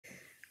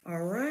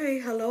All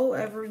right. Hello,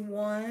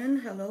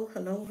 everyone. Hello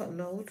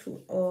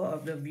to all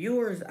of the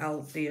viewers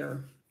out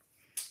there.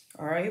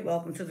 All right.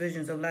 Welcome to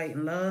Visions of Light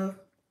and Love.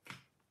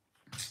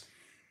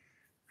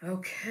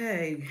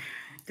 Okay.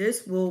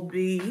 This will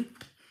be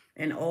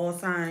an all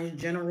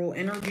signs general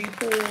energy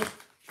pool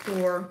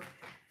for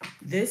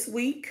this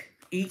week.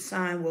 Each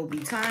sign will be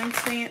time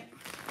stamped.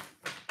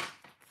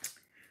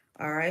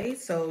 All right.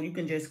 So you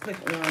can just click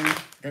on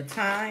the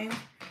time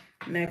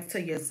next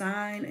to your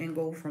sign and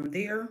go from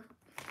there.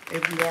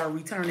 If you are a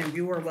returning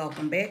viewer,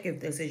 welcome back. If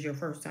this is your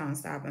first time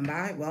stopping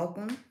by,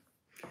 welcome.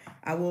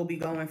 I will be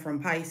going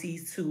from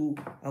Pisces to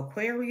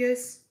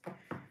Aquarius.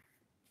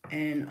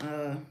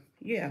 And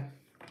yeah,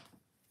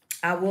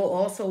 I will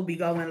also be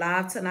going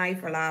live tonight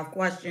for live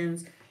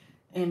questions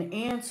and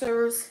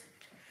answers.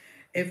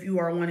 If you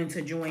are wanting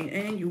to join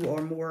in, you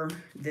are more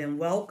than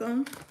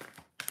welcome.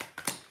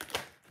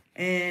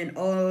 And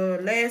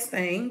last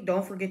thing,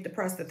 don't forget to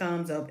press the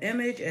thumbs up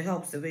image. It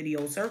helps the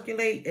video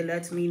circulate. It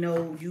lets me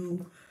know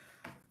you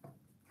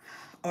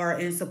are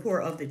in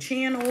support of the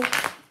channel.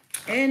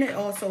 And it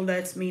also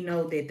lets me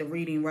know that the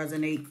reading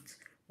resonates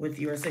with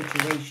your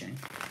situation.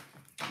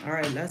 All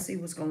right, let's see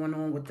what's going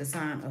on with the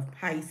sign of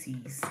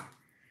Pisces.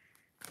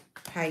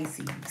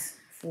 Pisces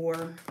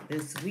for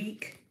this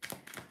week.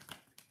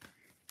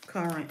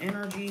 Current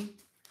energy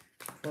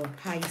for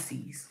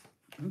Pisces.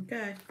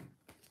 Okay.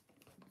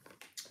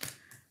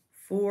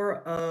 Four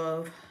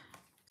of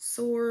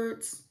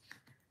Swords,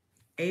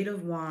 Eight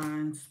of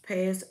Wands.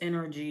 Past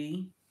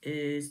energy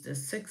is the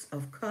Six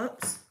of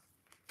Cups.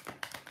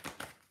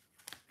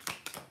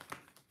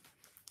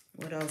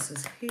 What else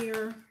is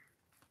here?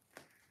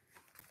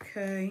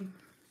 Okay.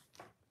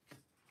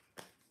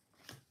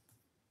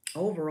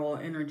 Overall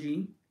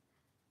energy,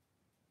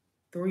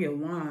 Three of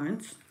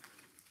Wands.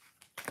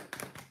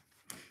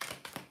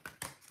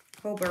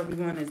 Hope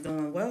everyone is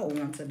doing well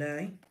on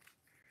today.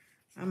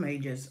 I may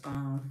just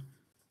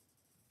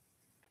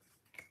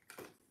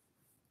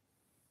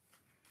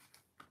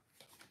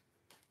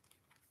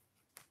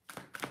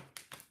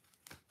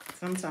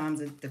sometimes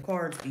the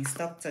cards be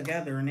stuck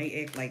together and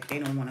they act like they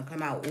don't want to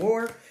come out.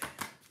 Or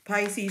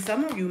Pisces,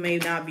 some of you may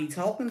not be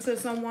talking to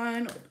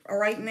someone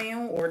right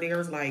now, or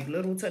there's like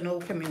little to no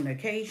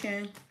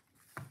communication.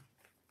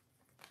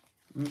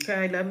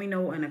 Okay, let me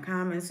know in the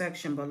comment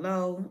section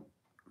below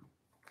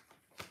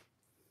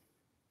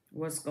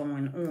what's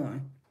going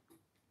on.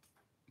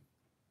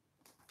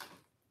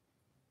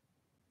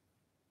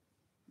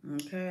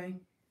 Okay.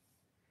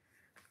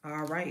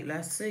 All right,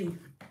 let's see.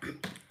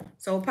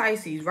 So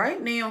Pisces, right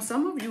now,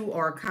 some of you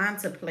are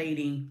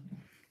contemplating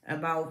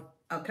about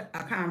a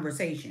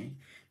conversation.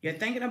 You're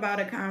thinking about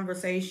a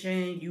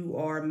conversation. You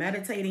are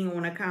meditating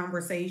on a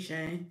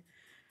conversation.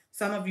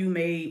 Some of you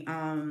may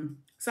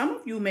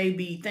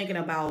be thinking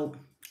about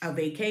a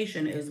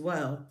vacation as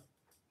well.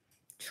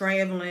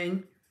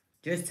 Traveling,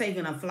 just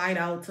taking a flight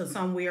out to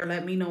somewhere.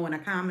 Let me know in the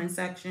comment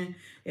section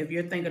if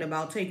you're thinking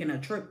about taking a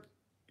trip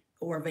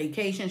or a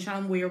vacation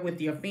somewhere with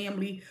your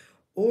family,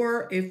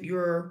 or if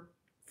you're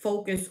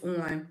focused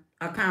on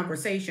a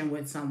conversation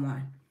with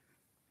someone.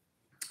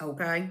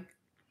 Okay?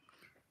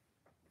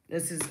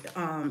 This is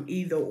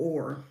either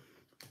or.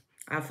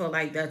 I feel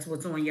like that's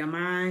what's on your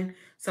mind.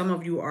 Some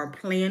of you are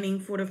planning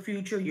for the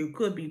future. You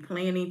could be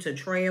planning to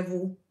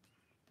travel.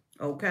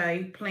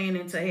 Okay?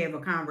 Planning to have a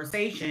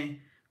conversation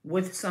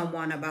with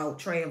someone about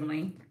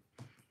traveling.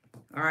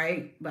 All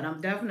right? But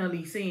I'm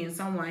definitely seeing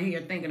someone here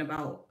thinking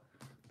about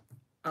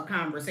a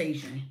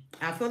conversation.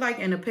 I feel like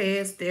in the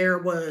past there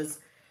was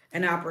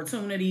an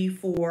opportunity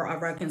for a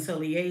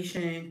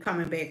reconciliation,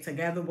 coming back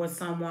together with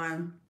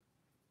someone.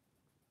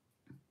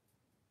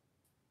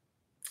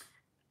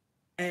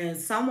 And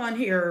someone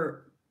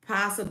here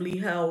possibly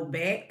held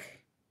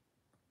back.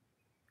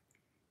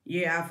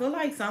 Yeah, I feel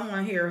like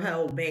someone here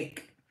held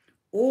back.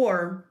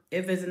 Or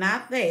if it's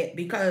not that,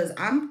 because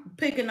I'm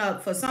picking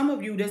up, for some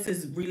of you, this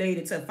is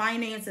related to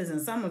finances, and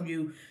some of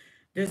you,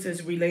 this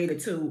is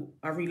related to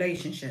a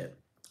relationship.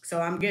 So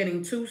I'm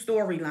getting two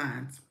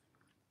storylines.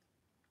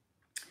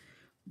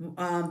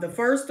 The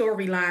first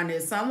storyline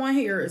is someone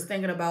here is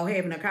thinking about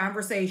having a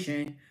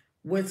conversation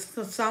with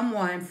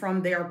someone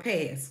from their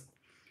past.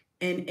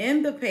 And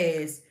in the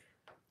past,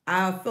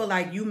 I feel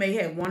like you may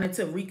have wanted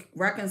to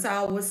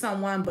reconcile with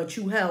someone, but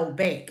you held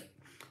back.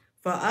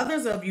 For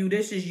others of you,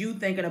 this is you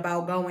thinking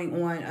about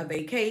going on a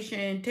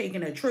vacation,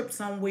 taking a trip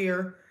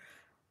somewhere,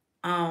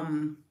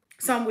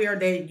 somewhere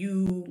that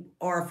you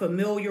are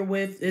familiar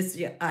with. It's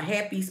a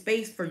happy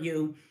space for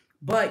you,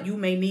 but you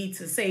may need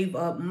to save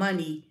up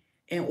money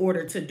in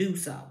order to do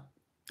so.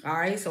 All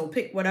right, so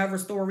pick whatever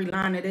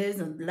storyline it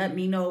is and let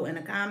me know in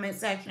the comment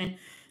section.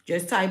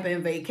 Just type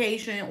in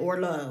vacation or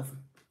love.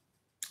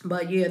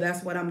 But yeah,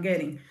 that's what I'm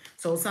getting.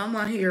 So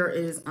someone here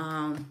is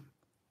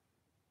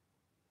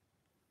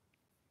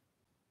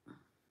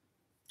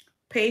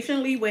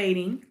patiently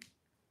waiting.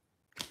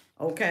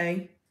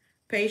 Okay.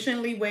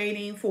 Patiently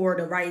waiting for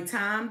the right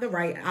time, the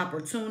right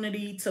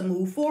opportunity to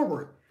move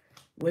forward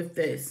with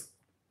this.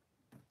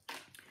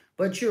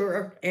 But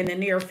you're in the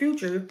near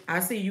future, I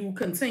see you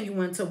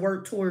continuing to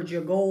work towards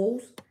your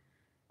goals.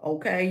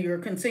 Okay, you're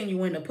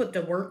continuing to put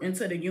the work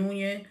into the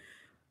union,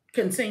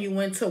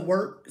 continuing to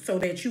work so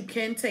that you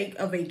can take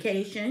a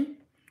vacation.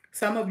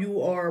 Some of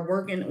you are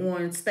working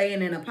on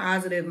staying in a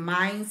positive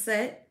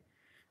mindset,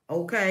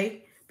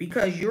 okay?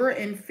 Because you're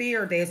in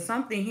fear that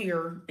something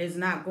here is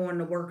not going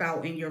to work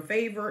out in your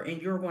favor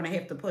and you're going to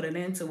have to put an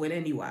end to it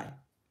anyway,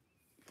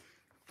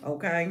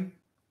 okay?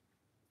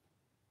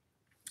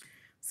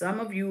 Some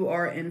of you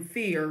are in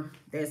fear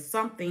that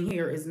something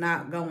here is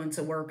not going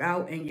to work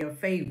out in your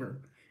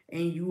favor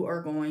and you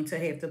are going to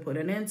have to put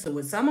an end to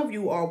it. Some of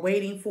you are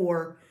waiting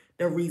for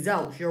the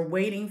results. You're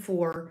waiting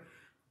for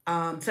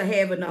to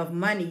have enough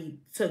money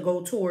to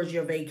go towards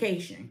your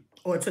vacation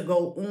or to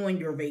go on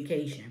your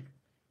vacation.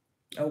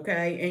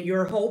 Okay. And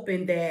you're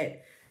hoping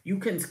that you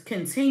can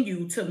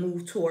continue to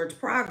move towards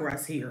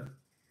progress here.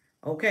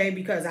 Okay.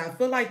 Because I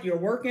feel like you're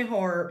working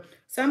hard.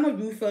 Some of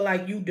you feel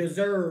like you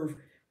deserve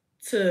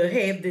to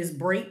have this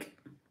break.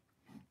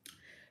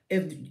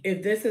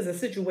 If this is a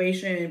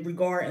situation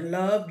regarding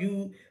love,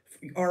 you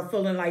are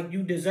feeling like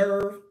you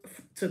deserve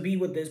to be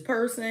with this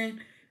person.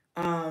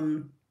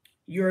 Um,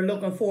 you're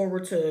looking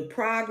forward to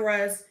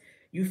progress.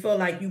 You feel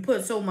like you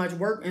put so much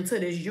work into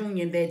this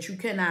union that you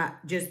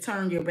cannot just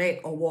turn your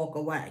back or walk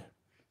away.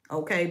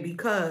 Okay,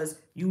 because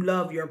you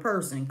love your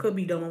person. Could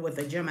be dealing with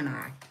a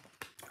Gemini.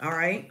 All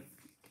right.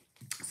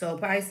 So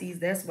Pisces,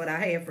 that's what I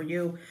have for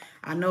you.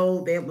 I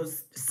know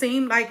that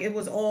seemed like it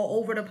was all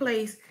over the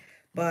place,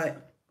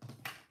 but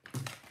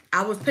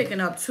I was picking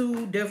up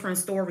two different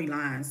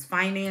storylines,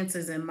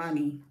 finances and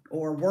money,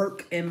 or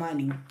work and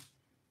money.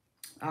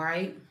 All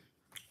right.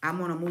 I'm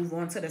going to move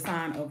on to the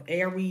sign of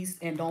Aries.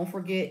 And don't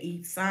forget,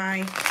 each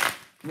sign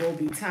will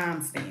be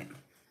timestamped.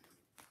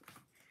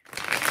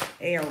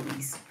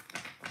 Aries.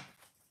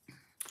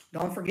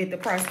 Don't forget to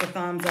press the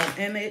thumbs up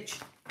image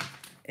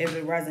if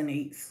it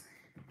resonates.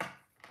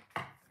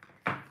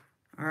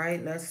 All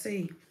right, let's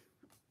see.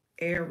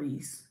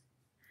 Aries.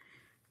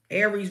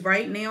 Aries,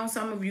 right now,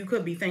 some of you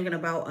could be thinking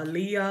about a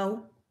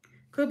Leo.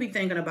 Could be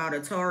thinking about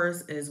a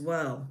Taurus as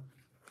well.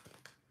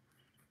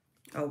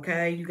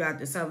 Okay, you got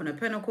the Seven of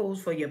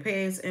Pentacles for your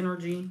past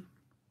energy,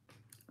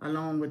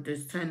 along with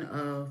this Ten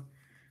of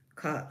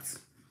Cups.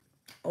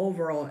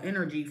 Overall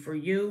energy for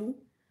you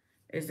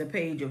is the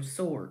Page of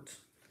Swords.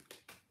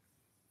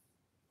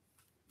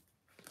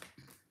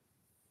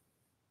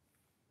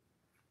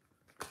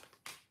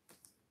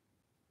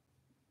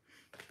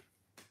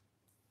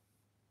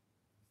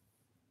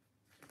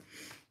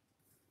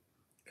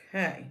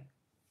 Okay.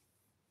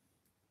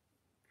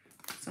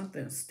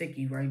 Something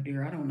sticky right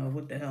there. I don't know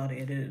what the hell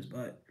that is,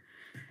 but...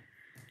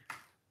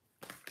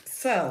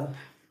 So,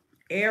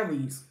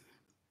 Aries.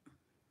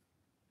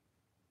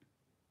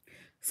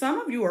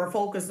 Some of you are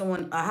focused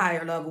on a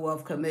higher level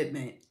of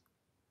commitment.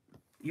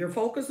 You're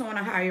focused on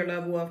a higher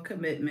level of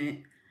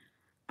commitment.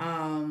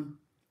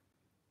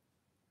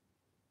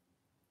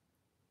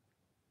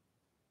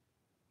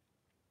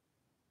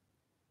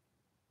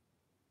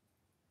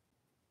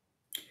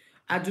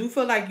 I do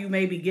feel like you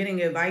may be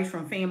getting advice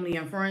from family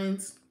and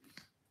friends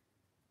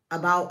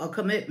about a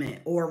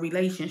commitment or a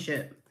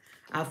relationship.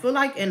 I feel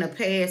like in the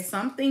past,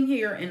 something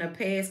here in the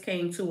past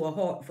came to a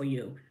halt for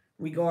you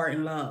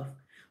regarding love.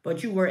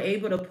 But you were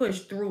able to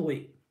push through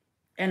it.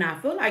 And I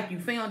feel like you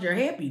found your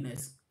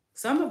happiness.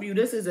 Some of you,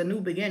 this is a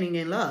new beginning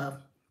in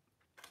love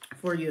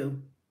for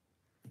you.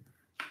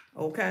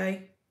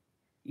 Okay?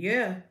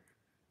 Yeah.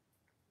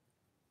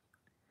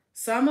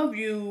 Some of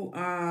you,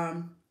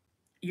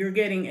 you're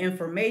getting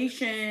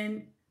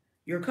information.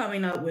 You're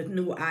coming up with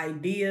new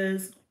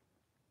ideas.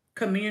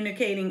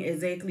 Communicating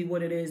exactly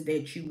what it is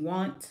that you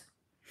want.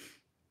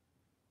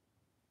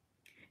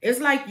 It's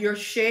like you're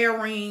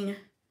sharing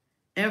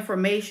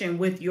information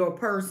with your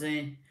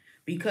person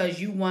because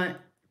you want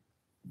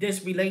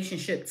this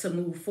relationship to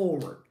move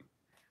forward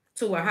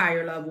to a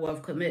higher level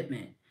of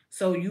commitment.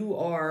 So you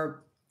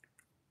are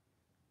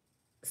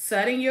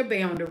setting your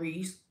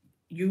boundaries.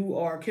 You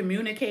are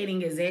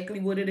communicating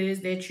exactly what it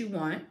is that you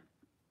want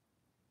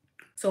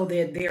so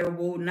that there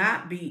will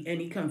not be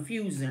any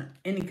confusion,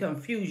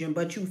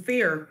 but you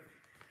fear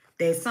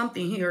that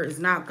something here is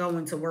not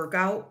going to work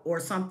out or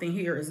something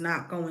here is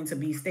not going to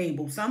be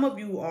stable. Some of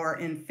you are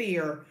in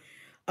fear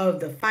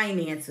of the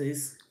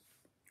finances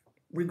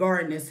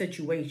regarding this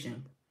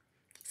situation.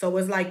 So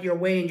it's like you're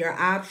weighing your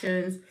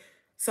options.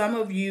 Some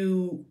of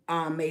you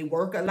may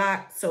work a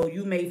lot, so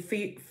you may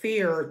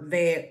fear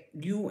that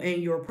you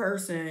and your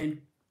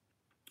person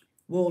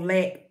will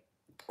lack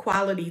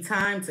quality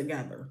time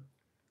together,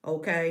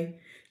 okay?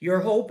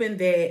 You're hoping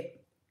that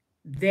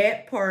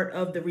that part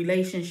of the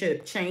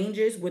relationship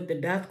changes with the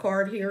Death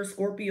card here,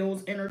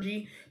 Scorpio's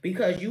energy,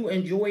 because you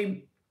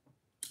enjoy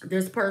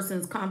this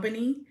person's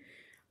company.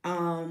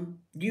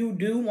 You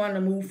do want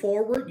to move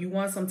forward. You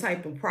want some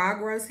type of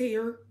progress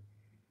here.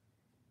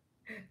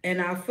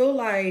 And I feel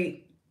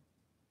like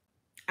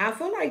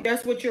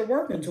that's what you're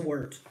working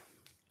towards.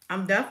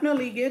 I'm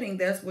definitely getting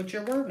that's what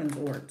you're working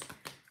towards.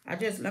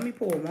 Let me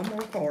pull one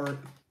more card.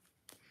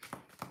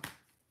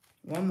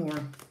 One more.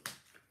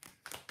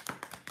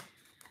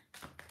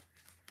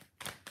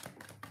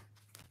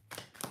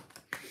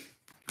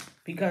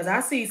 Because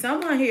I see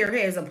someone here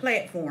has a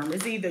platform.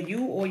 It's either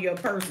you or your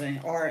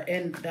person are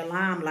in the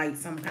limelight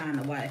some kind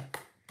of way.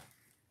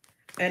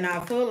 And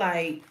I feel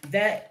like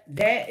that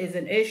is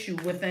an issue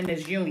within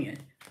this union.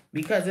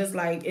 Because it's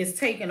like it's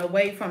taken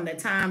away from the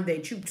time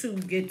that you two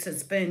get to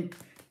spend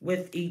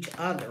with each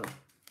other.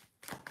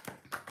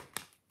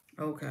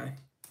 Okay.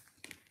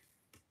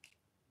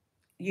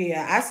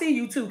 Yeah, I see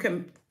you two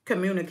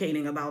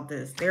communicating about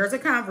this. There's a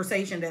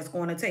conversation that's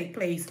going to take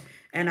place.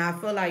 And I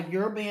feel like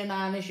you're being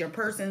honest. Your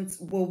person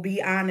will be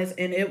honest.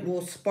 And it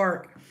will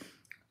spark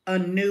a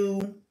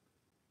new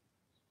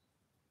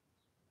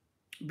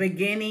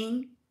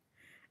beginning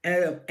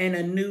and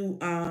a new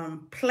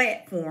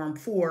platform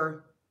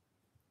for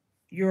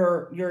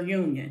your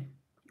union.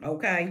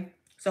 Okay,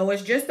 so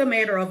it's just a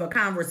matter of a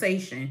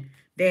conversation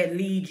that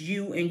leads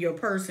you and your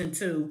person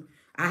to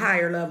a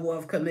higher level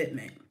of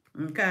commitment.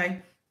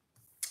 Okay,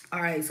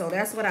 all right, so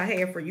that's what I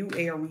have for you,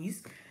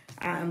 Aries.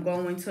 I am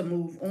going to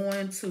move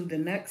on to the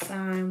next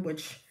sign,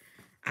 which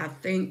I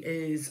think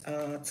is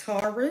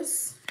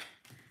Taurus.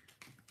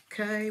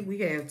 Okay, we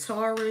have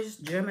Taurus,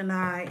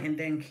 Gemini, and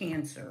then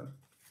Cancer,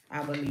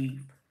 I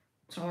believe.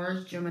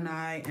 Taurus,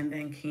 Gemini, and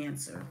then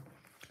Cancer.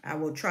 I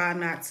will try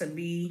not to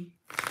be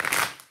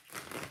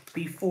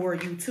before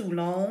you too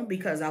long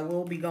because I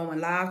will be going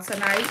live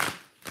tonight.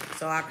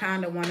 So I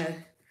kind of want to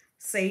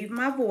save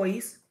my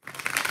voice.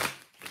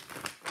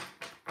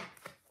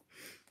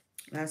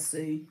 Let's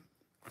see.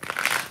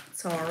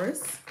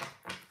 Taurus.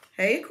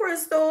 Hey,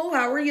 Crystal.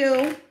 How are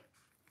you?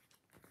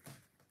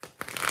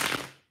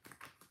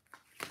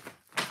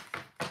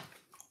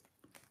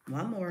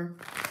 One more.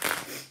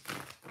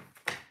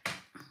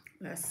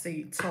 Let's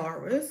see.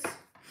 Taurus.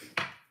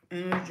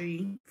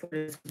 Energy for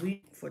this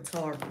week for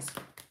Taurus.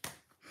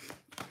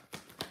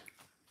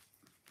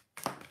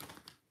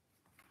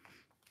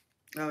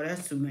 Oh,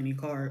 that's too many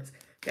cards.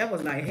 That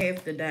was like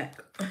half the deck.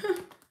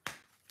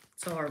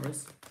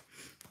 Taurus.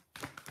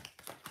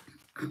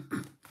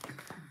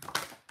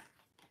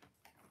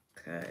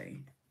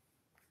 Okay.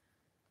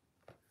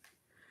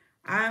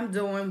 I'm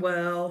doing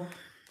well.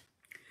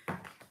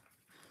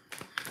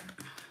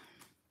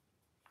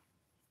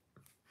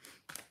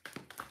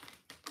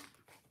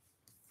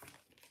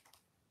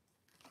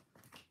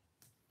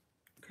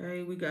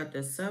 Okay, we got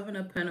the Seven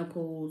of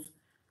Pentacles,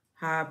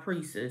 High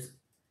Priestess.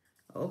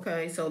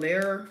 Okay, so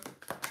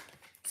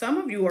some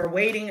of you are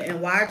waiting and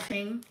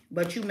watching,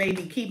 but you may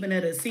be keeping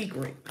it a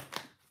secret.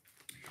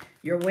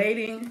 You're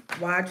waiting,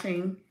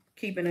 watching,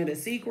 keeping it a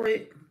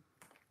secret.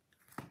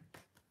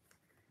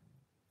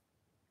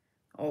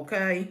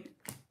 Okay.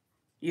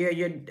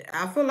 Yeah,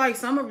 I feel like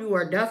some of you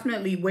are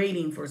definitely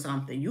waiting for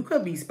something. You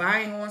could be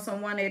spying on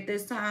someone at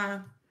this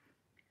time,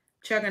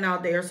 checking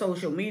out their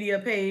social media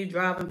page,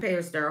 driving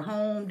past their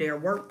home, their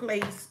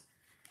workplace,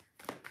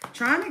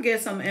 trying to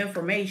get some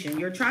information.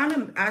 You're trying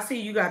to, I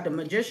see you got the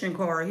Magician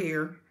card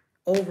here,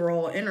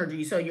 overall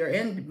energy. So you're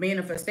in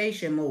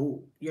manifestation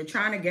mode. You're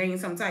trying to gain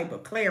some type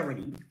of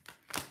clarity.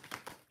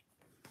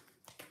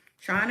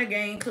 Trying to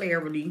gain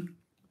clarity.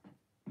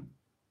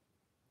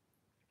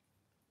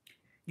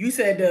 You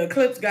said the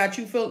eclipse got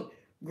you feel,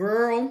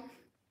 girl,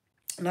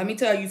 let me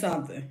tell you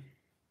something.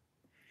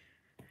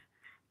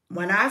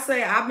 When I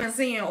say I've been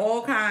seeing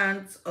all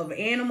kinds of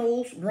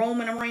animals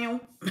roaming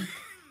around,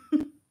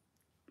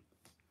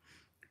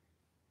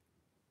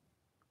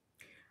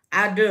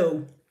 I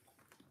do.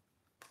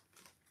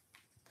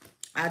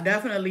 I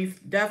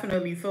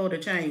definitely feel the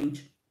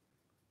change.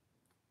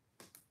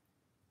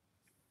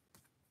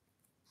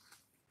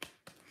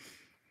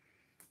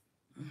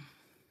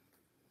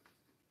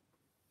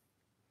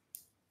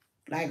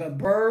 Like a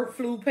bird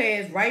flew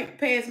right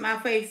past my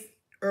face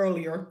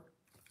earlier.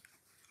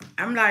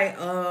 I'm like,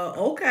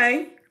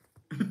 okay.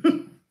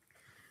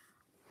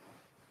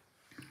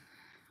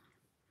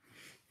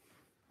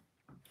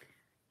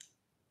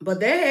 But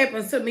that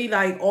happens to me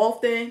like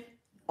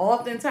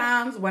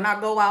oftentimes when I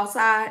go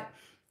outside,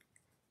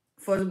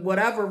 for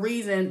whatever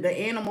reason, the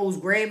animals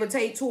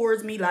gravitate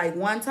towards me. Like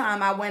one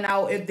time I went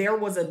out, if there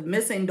was a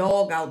missing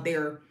dog out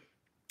there,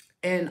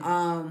 and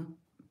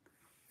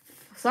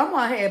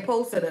someone had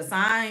posted a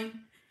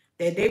sign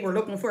that they were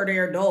looking for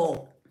their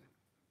dog,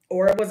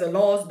 or it was a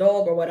lost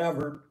dog or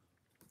whatever.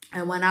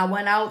 And when I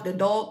went out, the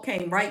dog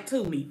came right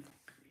to me.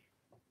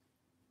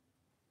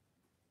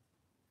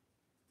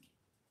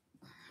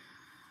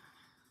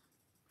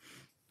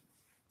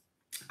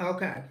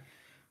 Okay.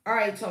 All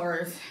right,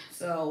 Taurus.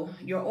 So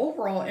your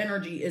overall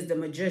energy is the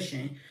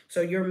Magician.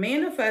 So you're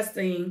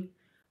manifesting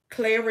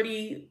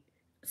clarity.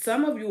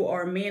 Some of you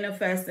are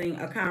manifesting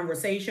a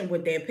conversation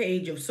with that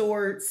Page of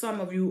Swords.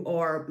 Some of you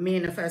are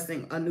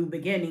manifesting a new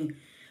beginning,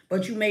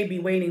 but you may be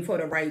waiting for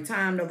the right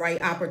time, the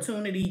right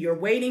opportunity. You're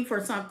waiting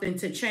for something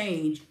to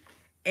change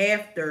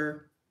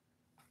after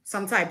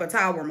some type of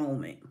tower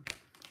moment.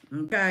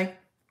 Okay.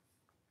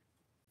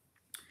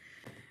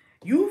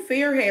 You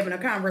fear having a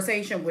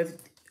conversation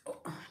with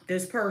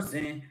this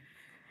person.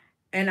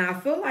 And I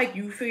feel like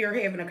you fear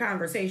having a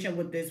conversation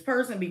with this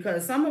person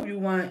because some of you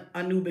want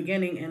a new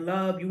beginning in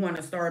love. You want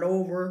to start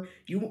over.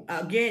 You,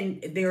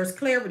 again, there's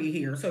clarity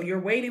here. So you're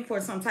waiting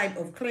for some type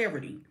of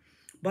clarity.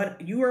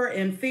 But you are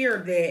in fear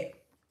that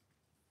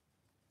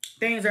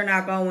things are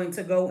not going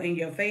to go in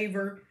your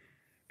favor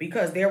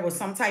because there was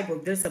some type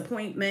of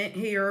disappointment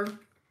here.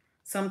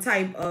 Some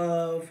type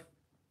of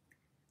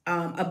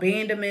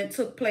abandonment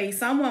took place.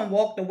 Someone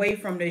walked away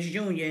from this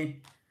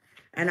union.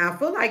 And I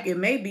feel like it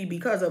may be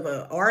because of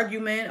an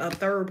argument, a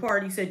third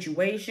party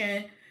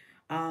situation,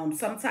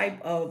 some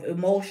type of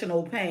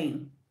emotional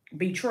pain,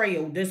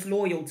 betrayal,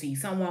 disloyalty.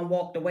 Someone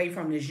walked away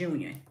from this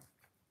union.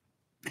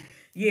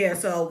 Yeah,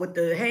 so with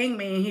the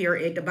hangman here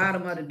at the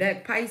bottom of the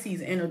deck,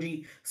 Pisces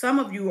energy, some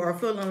of you are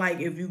feeling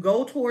like if you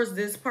go towards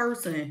this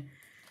person,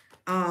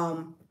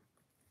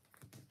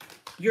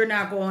 you're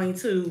not going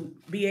to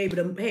be able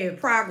to have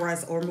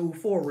progress or move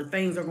forward.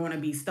 Things are going to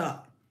be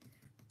stuck.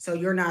 So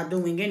you're not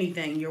doing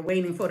anything. You're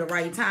waiting for the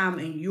right time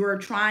and you're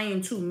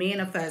trying to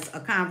manifest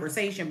a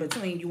conversation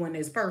between you and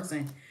this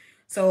person.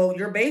 So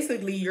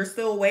you're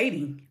still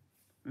waiting.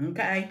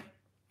 Okay.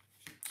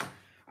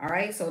 All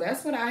right. So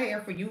that's what I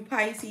have for you,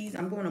 Pisces.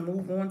 I'm going to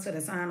move on to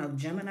the sign of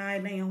Gemini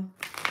now.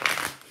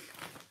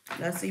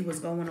 Let's see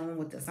what's going on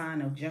with the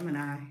sign of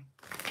Gemini.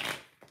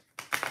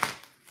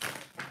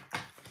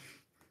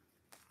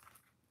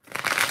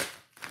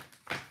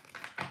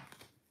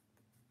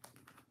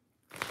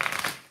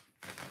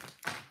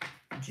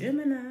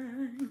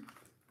 Gemini.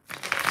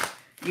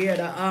 Yeah,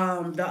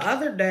 the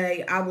other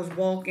day I was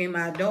walking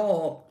my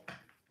dog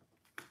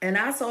and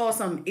I saw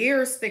some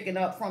ears sticking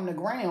up from the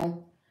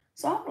ground.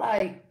 So I'm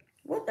like,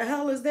 what the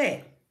hell is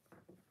that?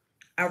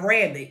 A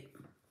rabbit.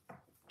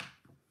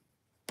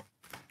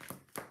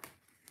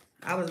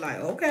 I was like,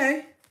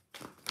 okay.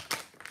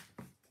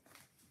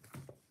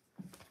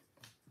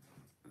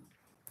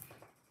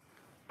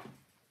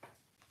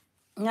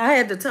 And I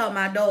had to tell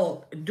my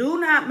dog, do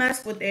not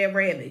mess with that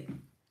rabbit.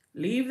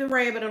 Leave the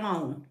rabbit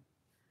alone.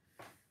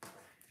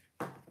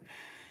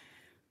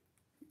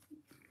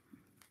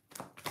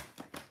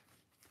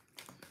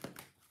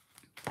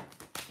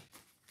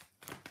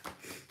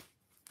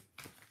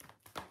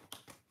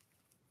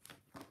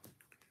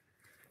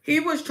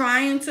 He was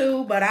trying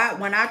to, but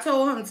when I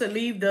told him to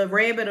leave the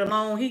rabbit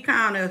alone, he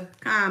kind of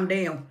calmed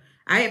down.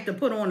 I have to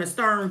put on a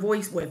stern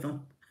voice with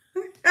him.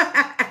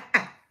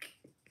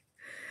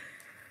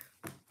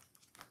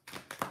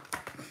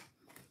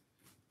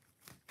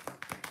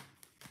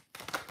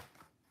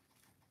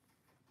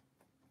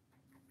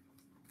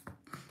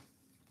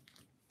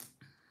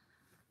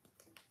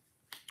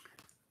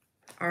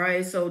 All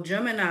right, so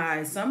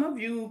Gemini, some of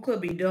you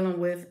could be dealing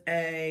with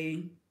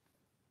a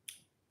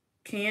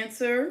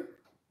Cancer,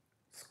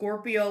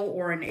 Scorpio,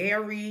 or an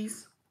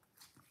Aries.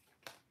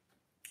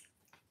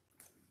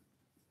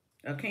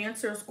 A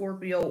Cancer,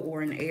 Scorpio,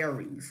 or an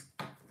Aries.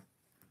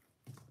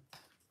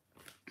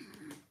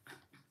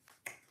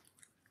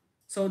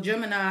 So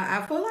Gemini,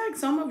 I feel like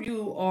some of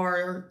you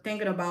are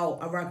thinking about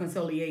a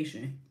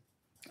reconciliation.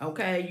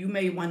 Okay, you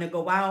may want to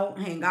go out,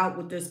 hang out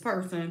with this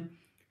person.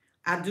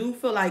 I do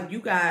feel like you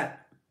got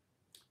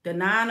the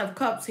Nine of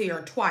Cups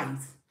here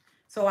twice.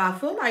 So I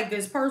feel like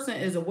this person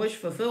is a wish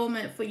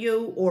fulfillment for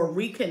you, or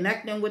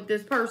reconnecting with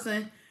this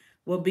person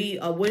will be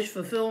a wish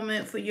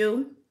fulfillment for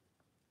you.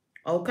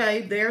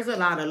 Okay, there's a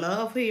lot of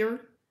love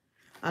here,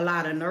 a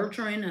lot of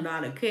nurturing, a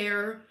lot of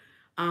care.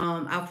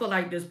 I feel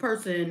like this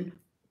person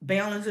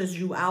balances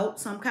you out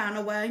some kind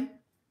of way.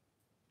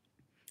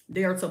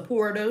 They're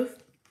supportive.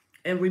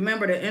 And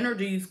remember, the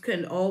energies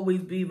can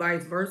always be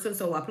vice versa.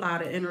 So apply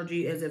the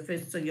energy as it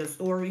fits to your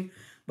story.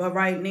 But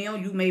right now,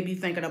 you may be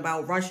thinking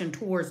about rushing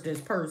towards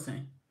this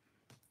person.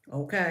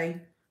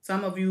 Okay?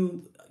 Some of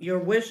you, your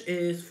wish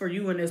is for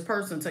you and this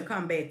person to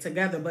come back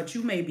together. But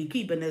you may be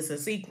keeping this a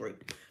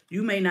secret.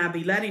 You may not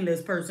be letting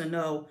this person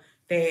know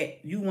that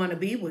you want to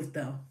be with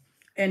them.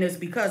 And it's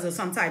because of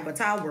some type of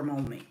tower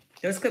moment.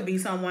 This could be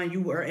someone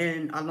you were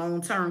in a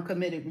long-term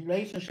committed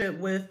relationship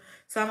with.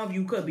 Some of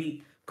you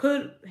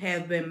could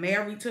have been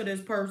married to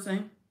this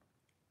person,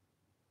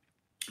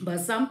 but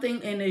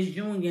something in this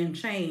union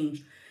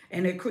changed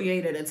and it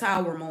created a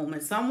tower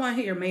moment. Someone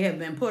here may have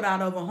been put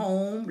out of a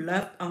home,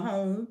 left a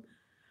home,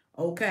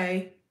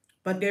 okay?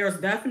 But there's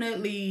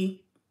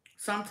definitely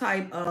some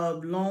type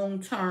of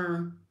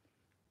long-term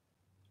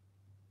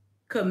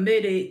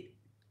committed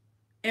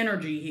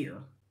energy here.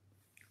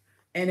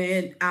 And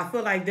then I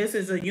feel like this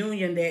is a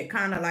union that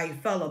kind of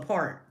like fell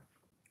apart.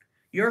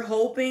 You're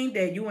hoping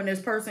that you and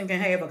this person can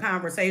have a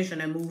conversation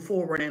and move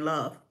forward in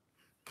love.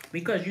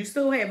 Because you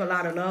still have a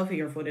lot of love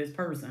here for this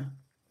person.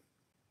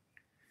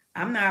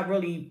 I'm not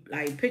really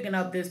like picking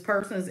up this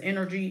person's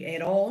energy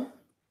at all.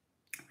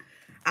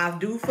 I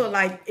do feel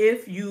like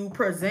if you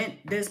present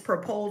this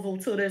proposal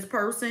to this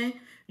person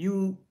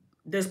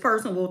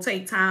will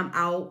take time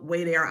out,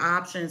 weigh their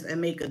options,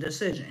 and make a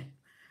decision.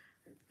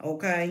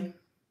 Okay?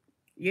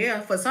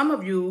 Yeah, for some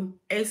of you,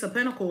 Ace of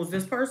Pentacles,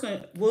 this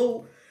person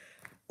will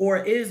or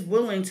is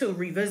willing to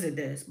revisit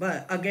this.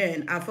 But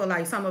again, I feel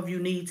like some of you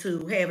need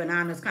to have an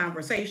honest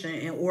conversation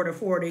in order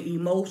for the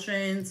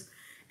emotions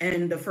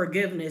and the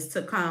forgiveness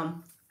to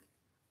come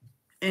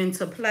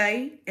into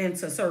play and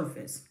to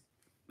surface.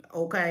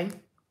 Okay?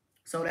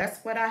 So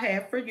that's what I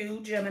have for you,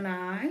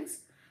 Geminis.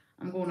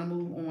 I'm going to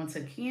move on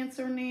to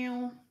Cancer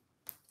now.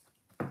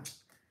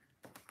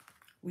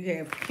 We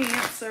have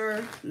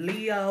Cancer,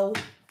 Leo,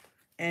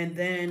 and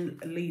then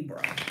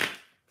Libra.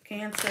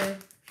 Cancer,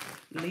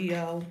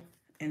 Leo,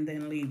 and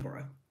then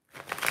Libra.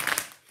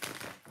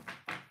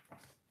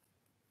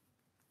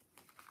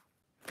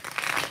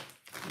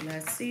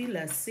 Let's see,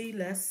 let's see,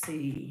 let's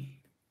see.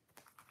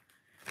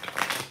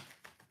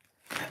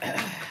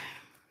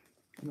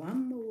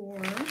 One more.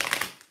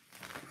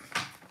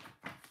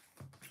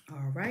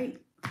 All right.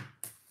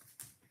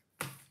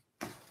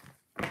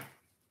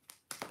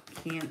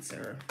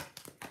 Cancer.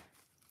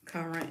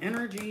 Current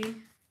energy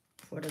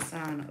for the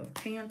sign of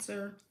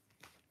Cancer.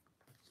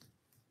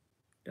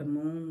 The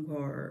Moon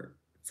card.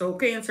 So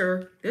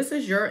Cancer, this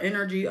is your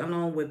energy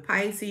along with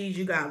Pisces.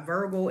 You got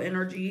Virgo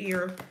energy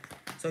here.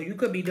 So you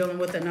could be dealing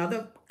with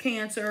another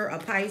Cancer, a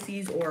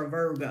Pisces, or a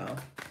Virgo.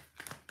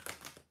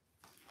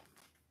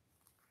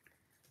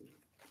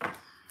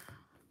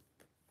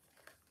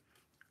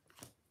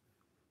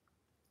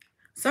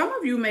 Some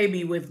of you may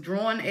be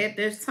withdrawn at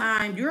this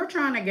time. You're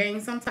trying to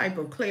gain some type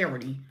of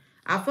clarity.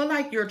 I feel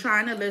like you're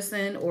trying to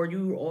listen, or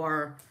you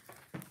are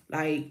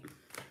like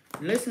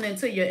listening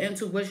to your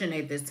intuition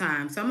at this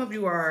time. Some of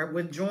you are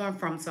withdrawn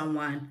from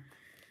someone,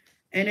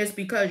 and it's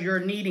because you're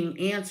needing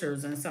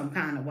answers in some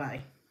kind of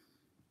way.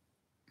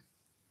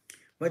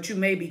 But you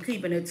may be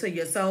keeping it to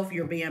yourself.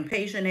 You're being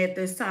patient at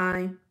this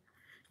time.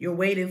 You're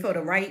waiting for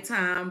the right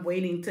time,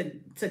 waiting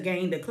to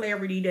gain the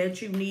clarity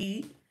that you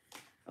need.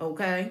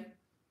 Okay?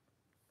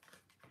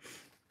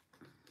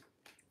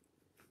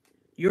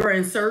 You're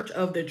in search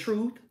of the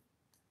truth.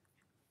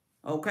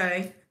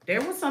 Okay?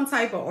 There was some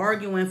type of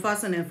arguing,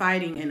 fussing, and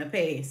fighting in the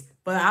past.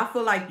 But I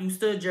feel like you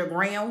stood your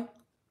ground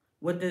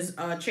with this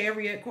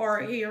Chariot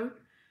card here.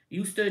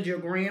 You stood your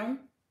ground.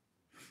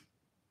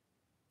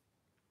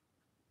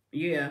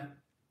 Yeah.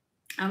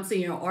 I'm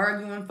seeing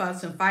arguing,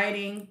 fussing,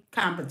 fighting,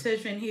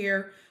 competition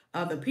here.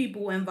 Other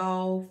people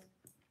involved.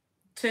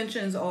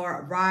 Tensions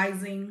are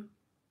rising.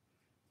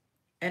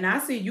 And I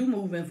see you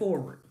moving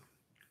forward.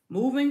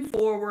 Moving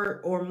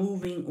forward or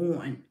moving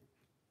on.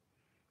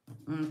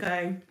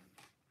 Okay.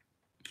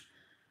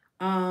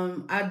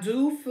 I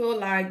do feel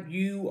like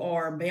you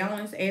are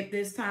balanced at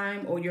this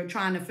time, or you're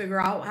trying to figure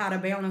out how to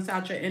balance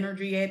out your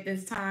energy at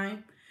this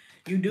time.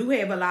 You do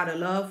have a lot of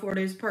love for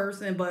this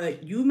person,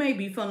 but you may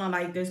be feeling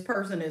like this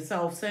person is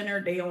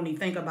self-centered. They only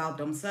think about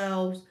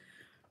themselves.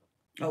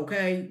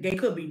 Okay. They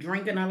could be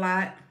drinking a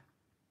lot.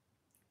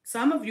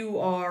 Some of you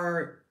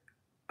are,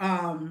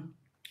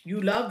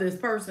 you love this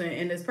person,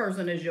 and this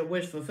person is your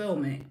wish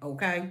fulfillment.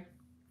 Okay.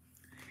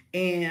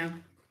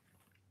 And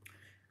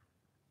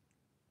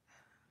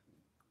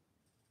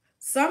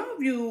some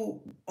of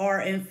you are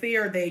in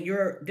fear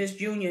that this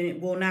union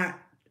will not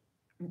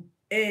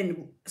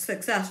end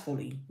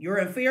successfully. You're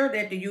in fear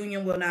that the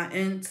union will not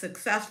end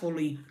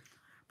successfully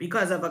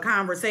because of a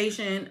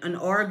conversation, an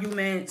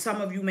argument.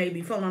 Some of you may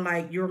be feeling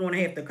like you're going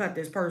to have to cut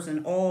this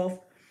person off.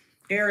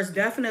 There is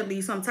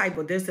definitely some type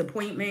of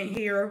disappointment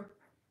here.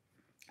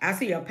 I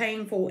see a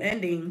painful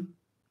ending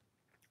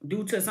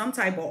due to some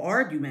type of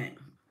argument.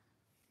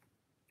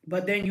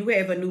 But then you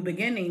have a new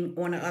beginning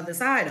on the other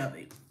side of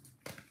it.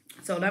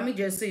 So let me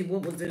just see,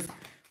 what was this?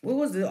 What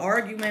was the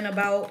argument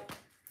about?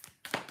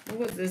 What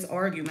was this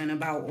argument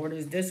about, or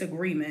this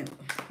disagreement,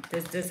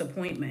 this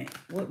disappointment?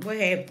 What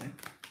happened?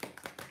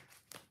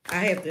 I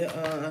have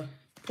to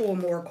pull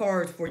more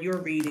cards for your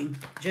reading,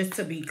 just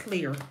to be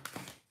clear.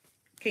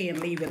 Can't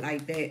leave it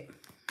like that.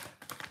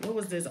 What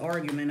was this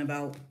argument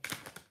about?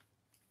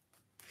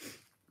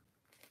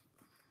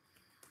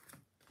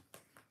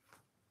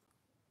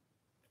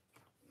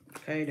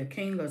 Okay, the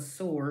King of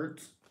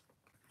Swords.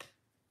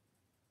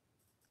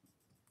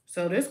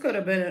 So this could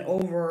have been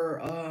over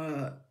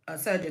a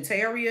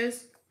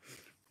Sagittarius.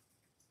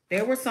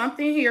 There was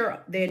something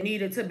here that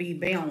needed to be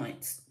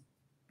balanced,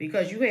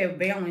 because you have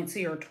balance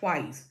here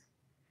twice.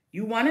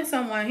 You wanted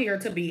someone here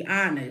to be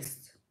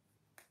honest.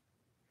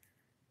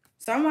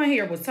 Someone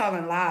here was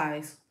telling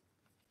lies.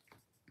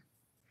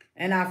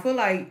 And I feel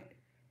like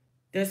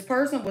this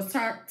person was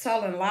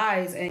telling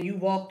lies, and you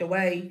walked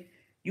away.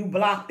 You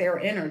blocked their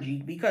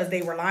energy because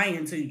they were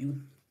lying to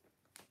you.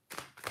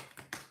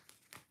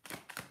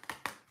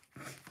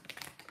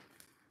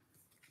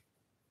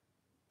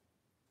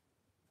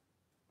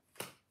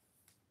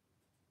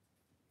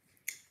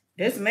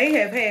 This may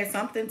have had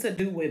something to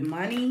do with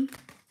money.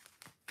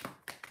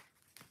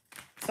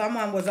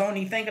 Someone was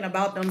only thinking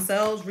about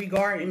themselves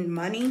regarding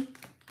money.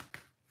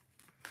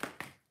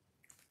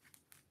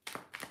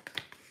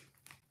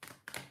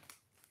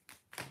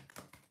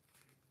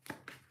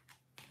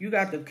 You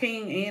got the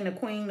King and the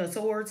Queen of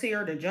Swords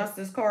here. The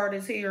Justice card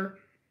is here.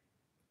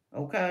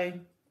 Okay.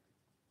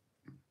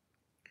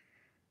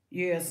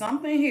 Yeah,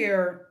 something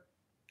here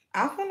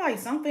I feel like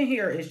something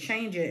here is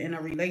changing in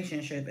a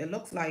relationship. It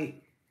looks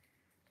like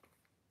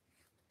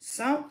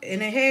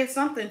and it has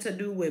something to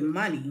do with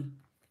money.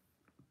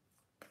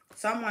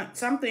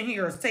 Something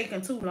here is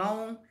taking too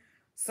long.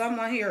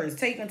 Someone here is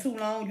taking too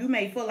long. You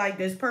may feel like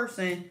this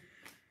person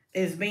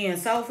is being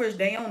selfish.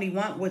 They only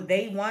want what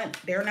they want.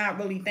 They're not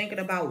really thinking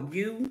about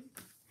you.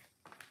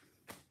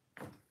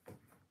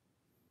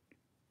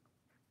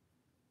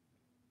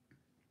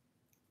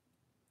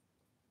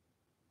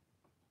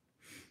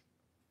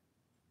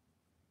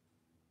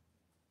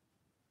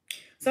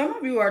 Some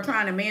of you are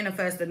trying to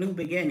manifest a new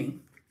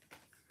beginning.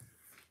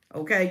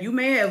 Okay, you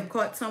may have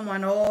cut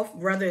someone off,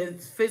 whether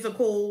it's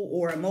physical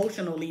or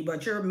emotionally,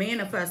 but you're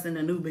manifesting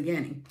a new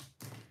beginning.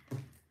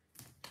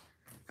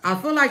 I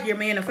feel like you're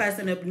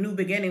manifesting a new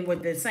beginning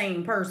with the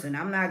same person.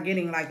 I'm not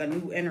getting like a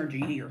new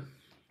energy here.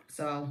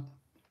 So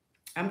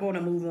I'm going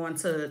to move on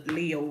to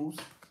Leos.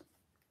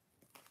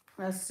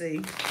 Let's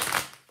see.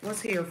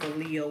 What's here for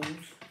Leos?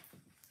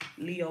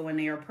 Leo and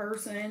their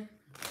person.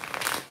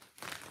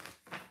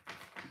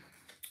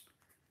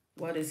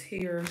 What is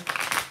here?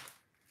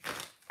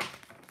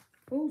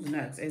 Who's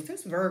next? Is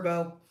this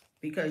Virgo?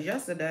 Because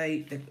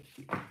yesterday,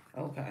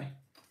 okay,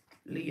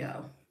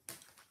 Leo.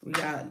 We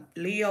got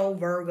Leo,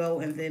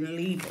 Virgo, and then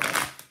Libra.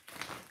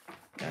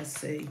 Let's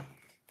see.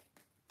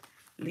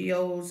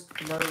 Leos,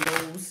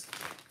 Virgos,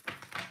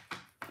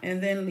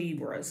 and then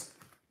Libras.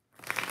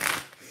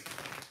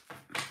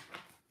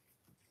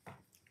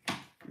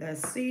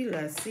 Let's see,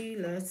 let's see,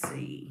 let's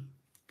see.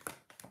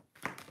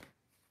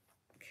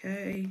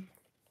 Okay.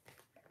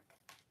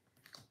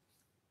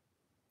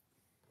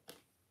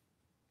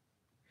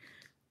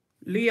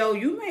 Leo,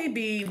 you may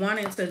be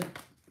wanting to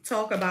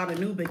talk about a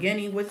new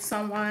beginning with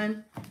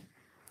someone.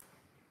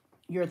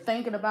 You're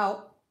thinking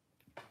about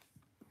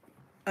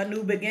a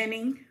new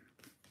beginning.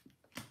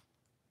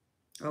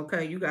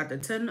 Okay, you got the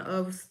 10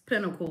 of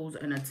Pentacles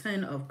and a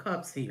 10 of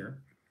Cups here.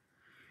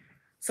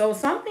 So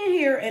something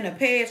here in the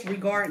past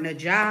regarding a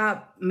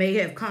job may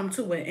have come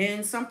to an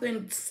end.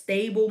 Something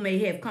stable may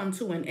have come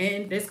to an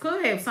end. This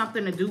could have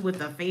something to do with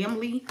a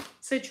family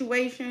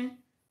situation.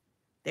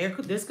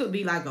 This could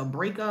be like a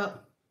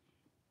breakup.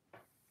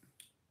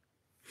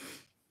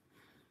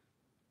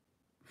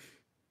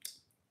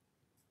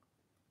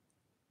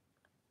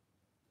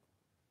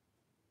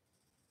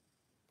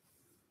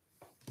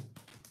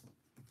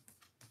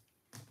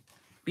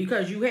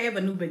 Because you have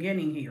a new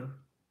beginning here.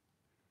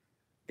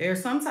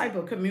 There's some type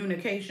of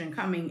communication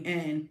coming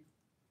in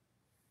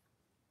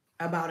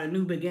about a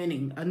new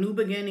beginning. A new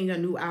beginning, a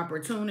new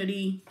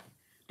opportunity.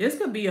 This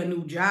could be a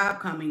new job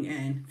coming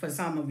in for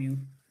some of you.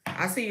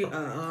 I see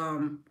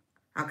a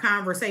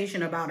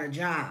conversation about a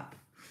job.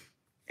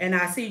 And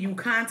I see you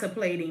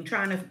contemplating,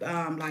 trying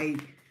to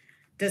like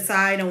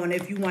decide on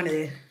if you want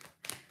to,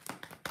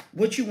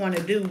 what you want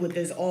to do with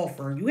this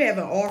offer. You have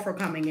an offer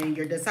coming in.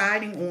 You're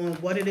deciding on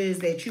what it is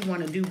that you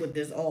want to do with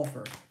this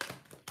offer.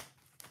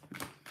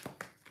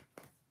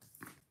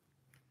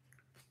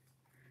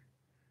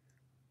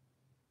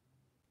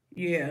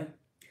 Yeah.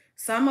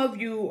 Some of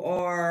you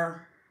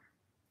are,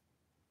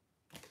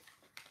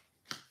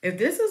 if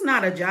this is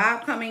not a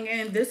job coming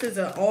in, this is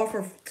an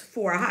offer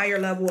for a higher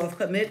level of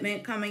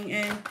commitment coming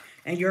in.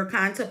 And you're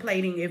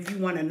contemplating if you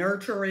want to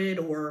nurture it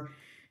or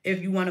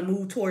if you want to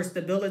move towards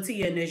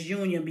stability in this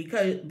union,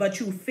 but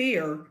you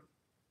fear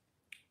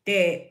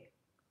that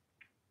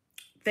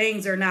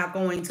things are not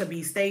going to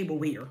be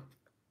stable here.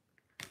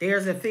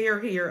 There's a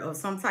fear here of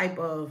some type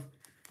of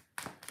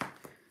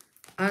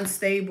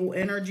unstable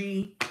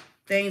energy.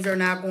 Things are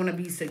not going to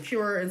be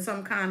secure in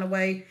some kind of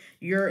way.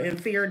 You're in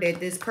fear that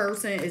this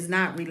person is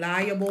not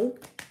reliable.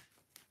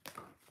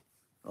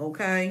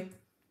 Okay.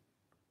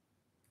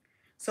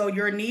 So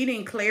you're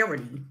needing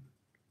clarity.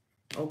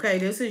 Okay,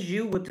 this is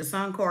you with the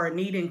Sun card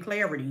needing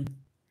clarity.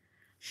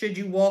 Should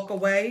you walk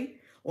away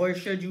or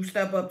should you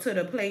step up to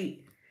the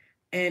plate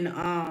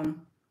and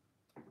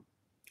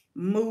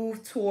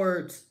move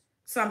towards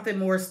something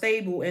more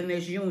stable in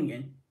this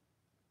union?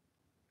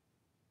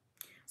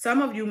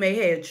 Some of you may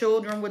have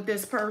children with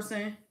this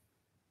person.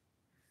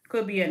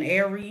 Could be an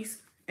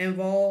Aries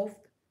involved.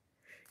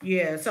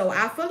 Yeah, so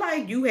I feel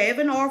like you have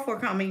an offer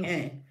coming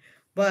in.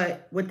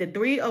 But with the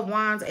 3 of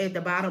Wands at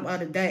the bottom of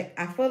the deck,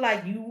 I feel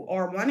like you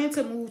are wanting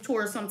to move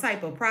towards some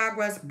type of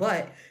progress,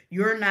 but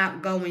you're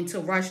not going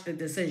to rush the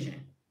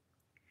decision.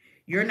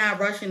 You're not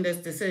rushing this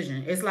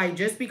decision. It's like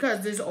just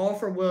because this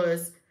offer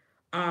was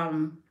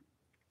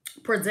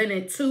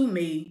presented to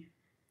me,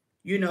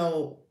 you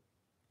know,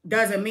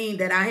 doesn't mean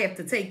that I have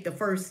to take the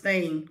first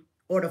thing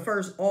or the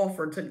first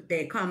offer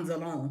that comes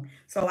along.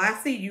 So I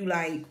see you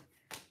like,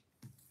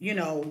 you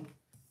know,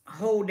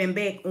 holding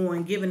back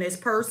on giving this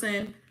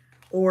person,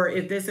 or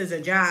if this is a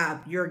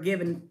job, you're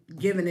giving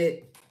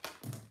it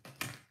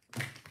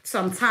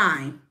some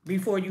time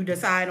before you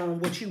decide on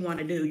what you want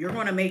to do. You're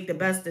going to make the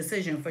best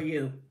decision for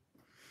you.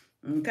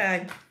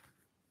 Okay.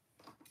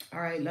 All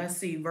right, let's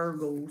see,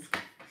 Virgos.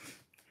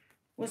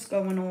 What's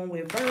going on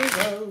with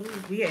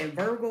Virgos? We have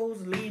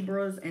Virgos,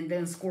 Libras, and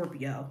then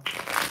Scorpio.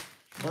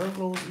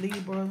 Virgos,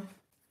 Libra,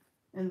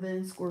 And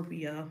then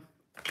Scorpio.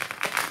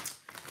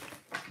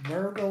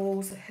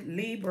 Virgos,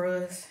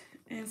 Libras,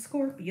 and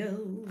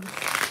Scorpios.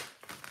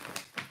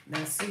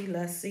 Let's see,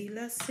 let's see,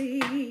 let's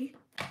see.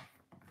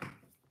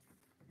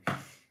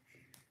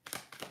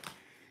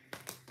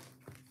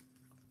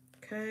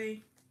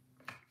 Okay.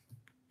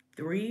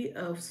 3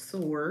 of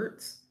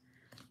Swords.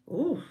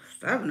 Oh,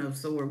 7 of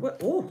Swords.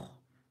 What? Oh,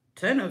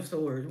 10 of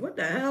Swords. What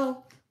the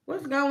hell?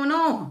 What's going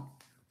on?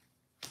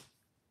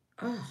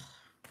 Oh.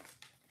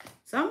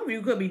 Some of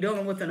you could be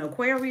dealing with an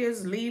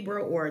Aquarius,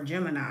 Libra, or a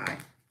Gemini.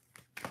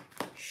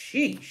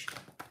 Sheesh.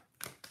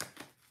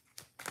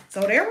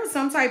 So there was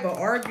some type of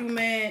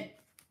argument.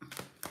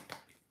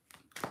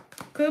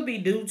 Could be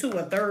due to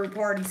a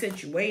third-party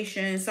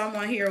situation.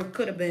 Someone here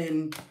could have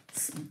been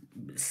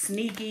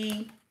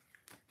sneaky.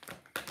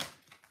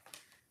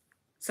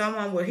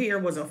 Someone here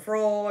was a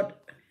fraud.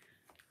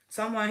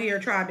 Someone here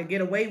tried to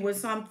get away with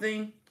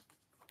something.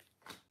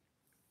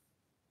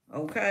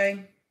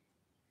 Okay.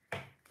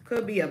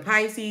 Could be a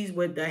Pisces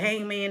with the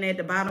hangman at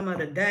the bottom of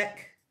the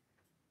deck.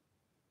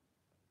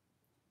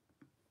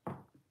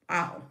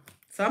 Wow.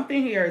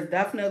 Something here is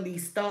definitely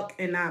stuck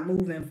and not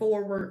moving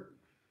forward.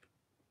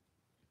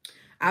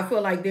 I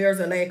feel like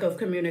there's a lack of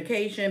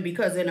communication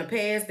because in the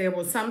past there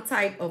was some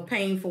type of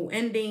painful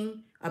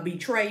ending, a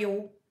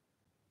betrayal.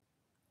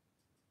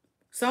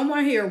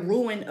 Someone here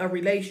ruined a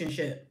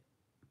relationship.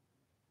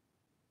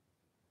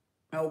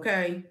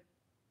 Okay.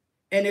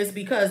 And it's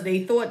because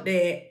they thought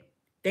that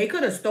they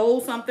could have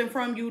stole something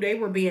from you. They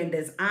were being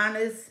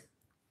dishonest.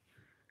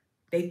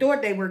 They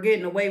thought they were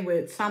getting away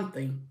with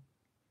something.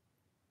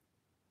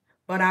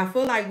 But I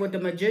feel like with the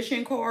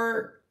Magician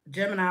card,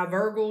 Gemini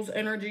Virgo's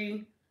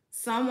energy,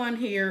 someone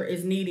here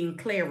is needing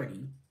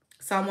clarity.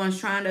 Someone's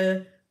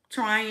trying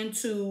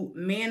to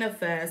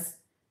manifest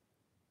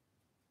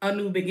a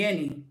new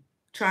beginning.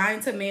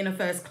 Trying to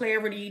manifest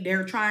clarity.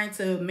 They're trying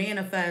to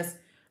manifest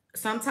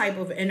some type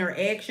of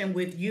interaction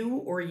with you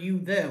or you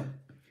them.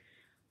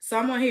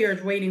 Someone here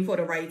is waiting for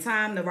the right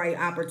time, the right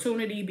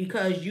opportunity,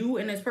 because you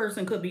and this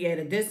person could be at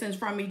a distance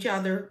from each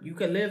other. You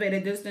could live at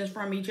a distance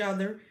from each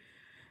other.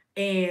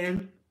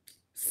 And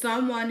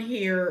someone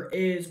here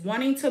is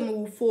wanting to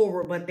move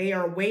forward, but they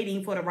are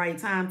waiting for the right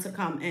time to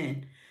come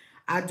in.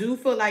 I do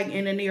feel like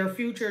in the near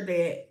future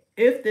that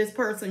if this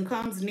person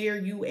comes near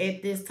you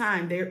at this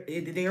time,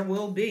 there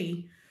will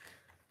be,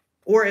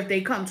 or if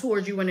they come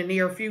towards you in the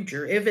near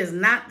future, if it's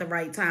not the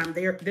right time,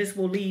 this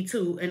will lead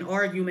to an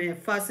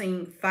argument,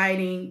 fussing,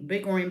 fighting,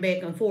 bickering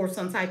back and forth,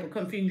 some type of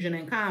confusion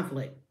and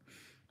conflict.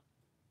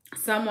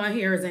 Someone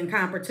here is in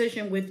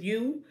competition with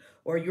you,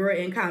 or you're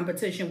in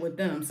competition with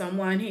them.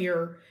 Someone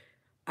here,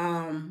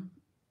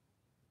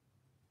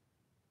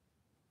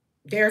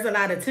 there's a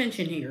lot of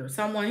tension here.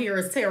 Someone here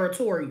is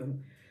territorial.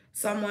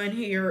 Someone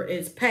here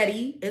is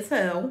petty as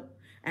hell.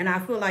 And I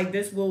feel like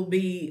this will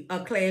be a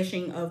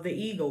clashing of the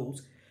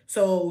egos.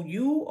 So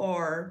you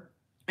are,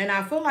 and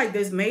I feel like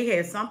this may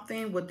have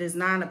something with this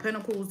 9 of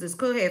Pentacles. This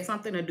could have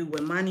something to do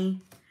with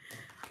money.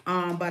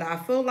 But I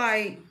feel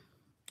like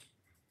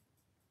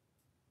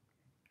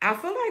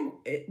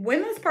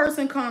when this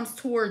person comes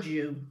towards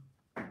you,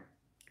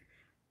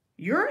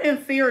 you're in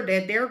fear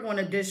that they're going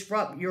to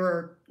disrupt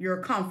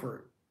your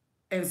comfort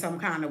in some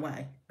kind of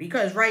way.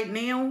 Because right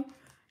now,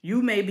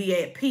 you may be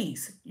at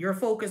peace. You're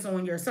focused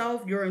on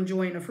yourself. You're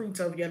enjoying the fruits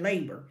of your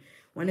labor.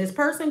 When this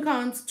person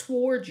comes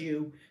towards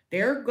you,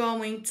 they're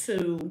going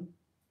to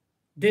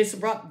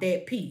disrupt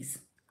that peace.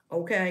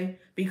 Okay?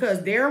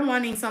 Because they're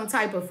wanting some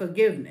type of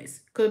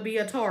forgiveness. Could be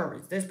a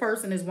Taurus. This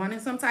person is wanting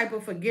some type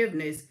of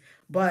forgiveness,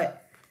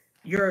 but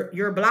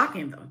you're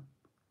blocking them.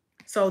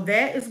 So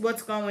that is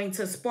what's going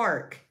to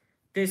spark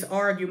this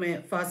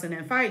argument, fussing,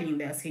 and fighting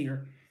that's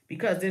here.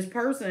 Because this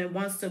person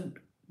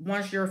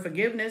wants your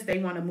forgiveness. They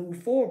want to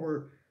move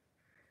forward.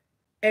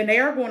 And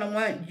they're going to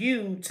want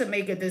you to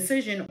make a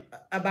decision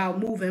about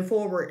moving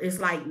forward. It's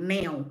like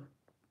now.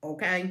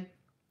 Okay?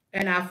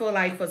 And I feel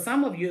like for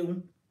some of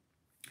you,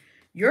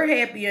 you're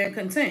happy and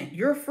content.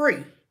 You're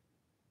free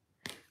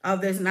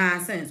of this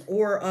nonsense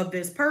or of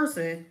this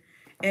person.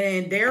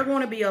 And they're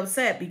going to be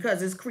upset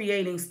because it's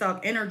creating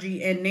stuck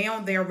energy. And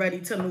now they're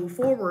ready to move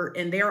forward.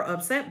 And they're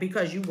upset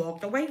because you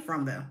walked away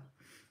from them.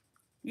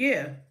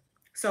 Yeah.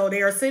 So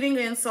they're sitting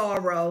in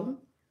sorrow.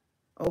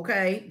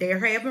 Okay.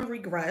 They're having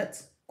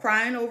regrets.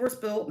 Crying over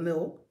spilled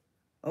milk.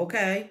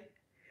 Okay.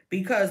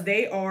 Because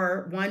they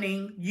are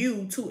wanting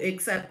you to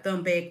accept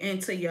them back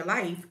into your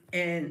life.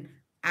 And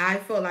I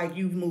feel like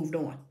you've moved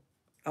on.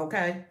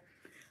 Okay.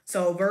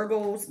 So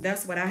Virgos,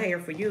 that's what I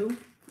have for you.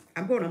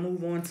 I'm going to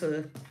move on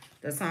to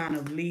the sign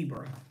of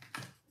Libra.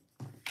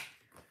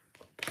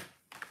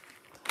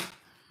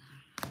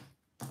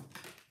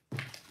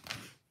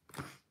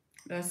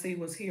 Let's see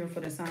what's here for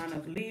the sign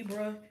of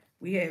Libra.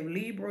 We have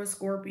Libra,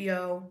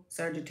 Scorpio,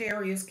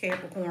 Sagittarius,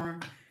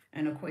 Capricorn,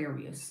 and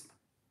Aquarius.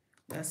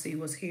 Let's see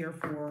what's here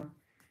for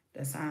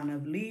the sign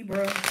of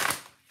Libra.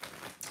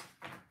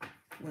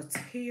 What's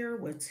here?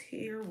 What's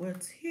here?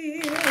 What's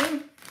here?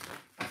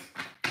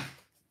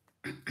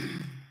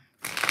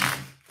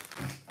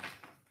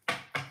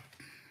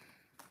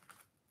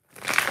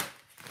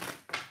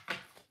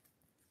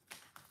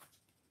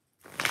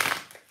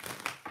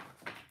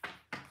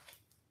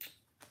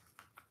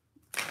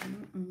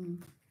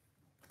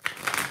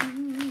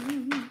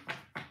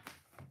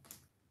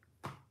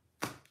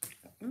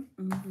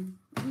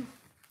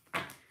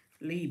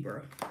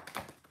 Libra.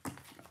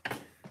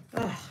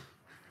 Ugh.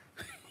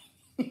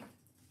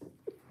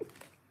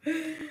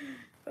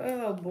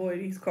 Oh boy,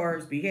 these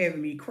cards be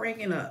having me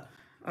cranking up.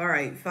 All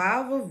right,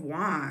 Five of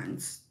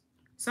Wands.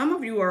 Some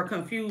of you are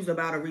confused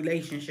about a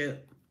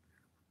relationship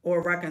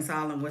or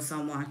reconciling with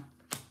someone.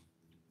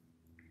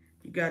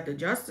 You got the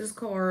Justice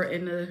card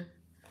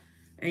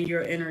in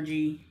your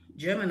energy.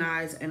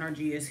 Gemini's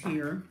energy is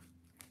here.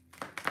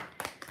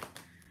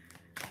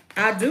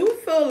 I do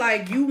feel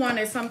like you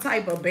wanted some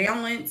type of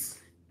balance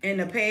in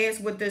the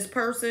past with this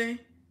person.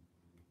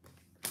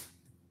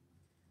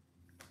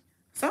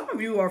 Some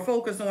of you are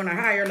focused on a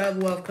higher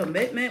level of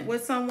commitment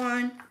with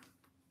someone.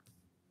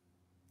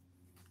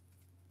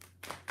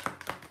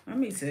 Let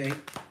me see.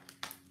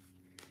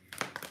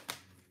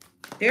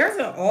 There's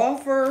an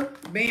offer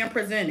being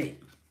presented,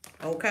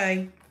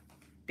 okay?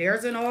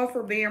 There's an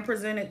offer being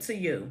presented to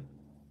you.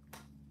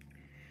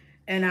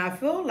 And I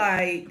feel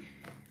like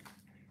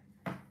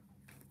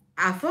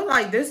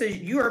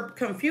you're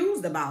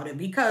confused about it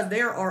because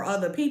there are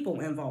other people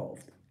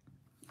involved,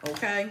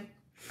 okay?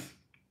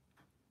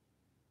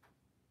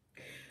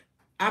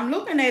 I'm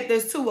looking at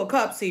this Two of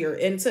Cups here,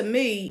 and to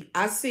me,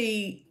 I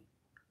see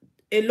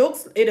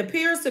it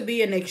appears to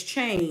be an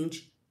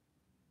exchange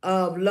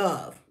of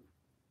love,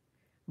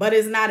 but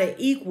it's not an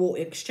equal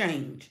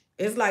exchange.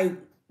 It's like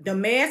the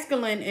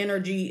masculine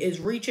energy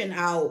is reaching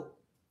out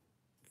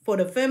for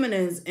the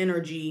feminine's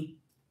energy,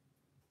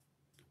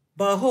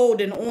 but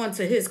holding on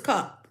to his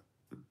cup.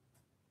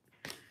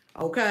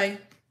 Okay?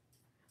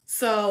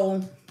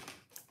 So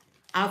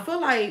I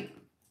feel like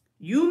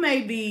you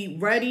may be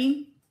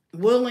ready,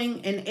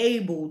 willing, and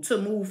able to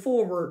move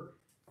forward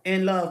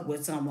in love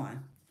with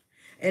someone.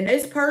 And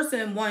this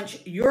person wants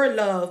your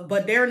love,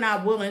 but they're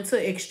not willing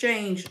to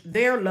exchange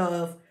their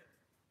love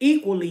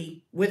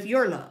equally with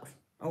your love.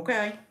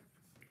 Okay?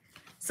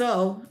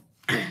 So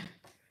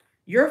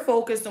you're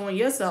focused on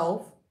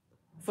yourself.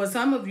 For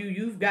some of you,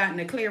 you've gotten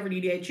the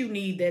clarity that you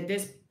need, that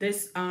this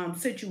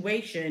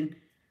situation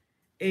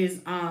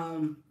is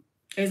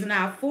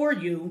not for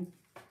you.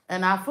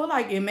 And I feel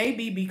like it may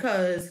be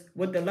because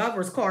with the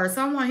Lover's card,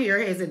 someone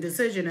here has a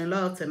decision in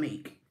love to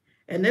make.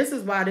 And this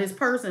is why this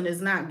person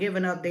is not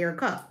giving up their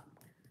cup.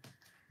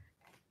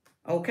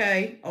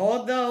 Okay?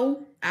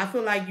 Although I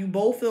feel like you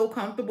both feel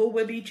comfortable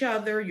with each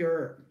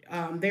other,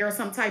 there's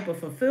some type of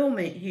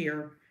fulfillment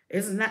here.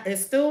 It's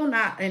still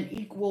not an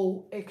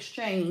equal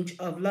exchange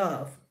of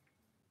love.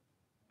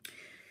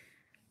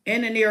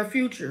 In the near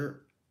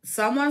future,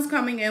 someone's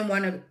coming in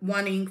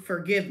wanting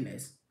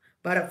forgiveness.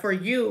 But for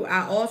you,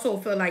 I also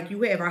feel like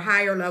you have a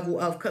higher level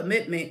of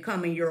commitment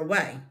coming your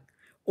way.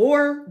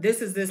 Or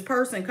this is this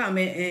person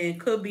coming in,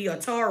 could be a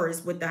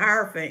Taurus with the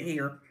Hierophant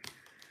here.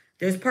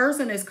 This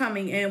person is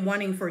coming in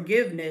wanting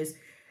forgiveness,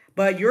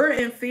 but you're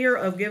in fear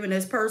of giving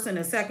this person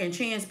a second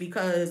chance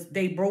because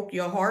they broke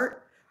your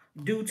heart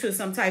due to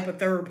some type of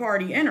third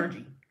party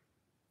energy.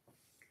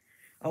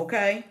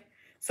 Okay?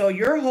 So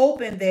you're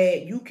hoping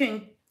that you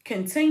can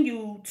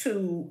continue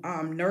to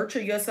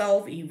nurture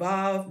yourself,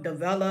 evolve,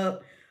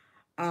 develop,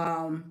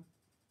 and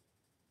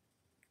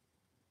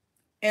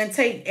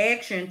take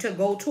action to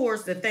go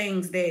towards the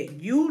things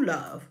that you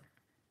love.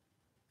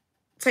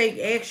 Take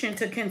action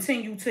to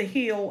continue to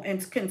heal and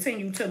to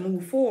continue to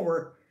move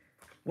forward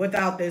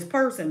without this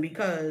person,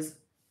 because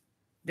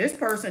this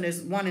person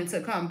is wanting to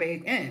come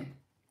back in.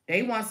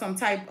 They want some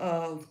type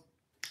of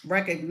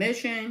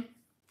recognition.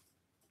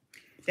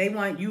 They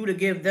want you to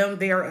give them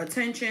their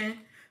attention.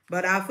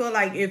 But I feel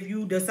like if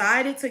you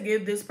decided to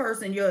give this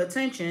person your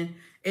attention,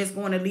 it's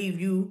going to leave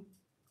you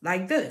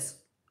like this.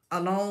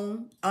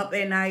 Alone, up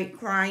at night,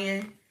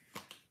 crying,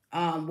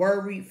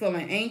 worried,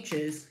 feeling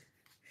anxious.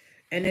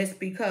 And it's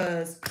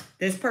because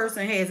this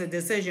person has a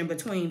decision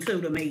between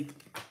two to make.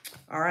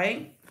 All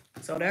right?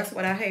 So that's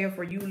what I have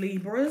for you,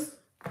 Libras.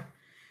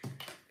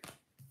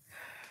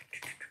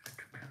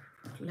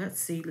 Let's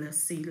see.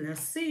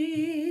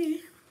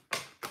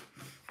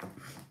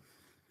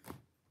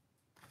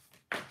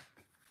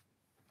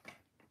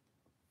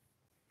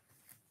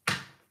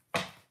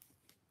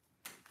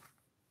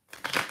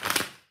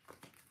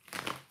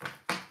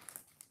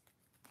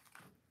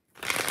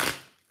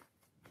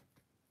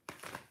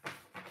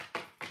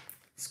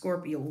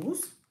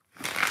 Scorpios.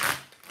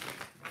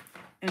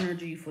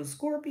 Energy for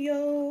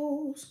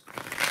Scorpios.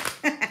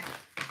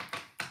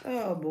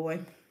 Oh boy.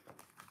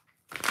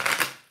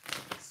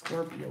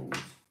 Scorpios.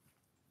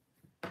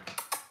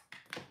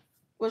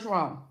 What's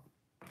wrong?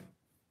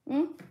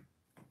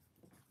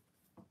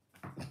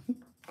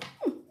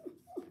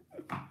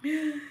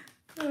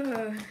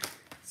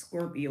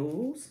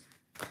 Scorpios.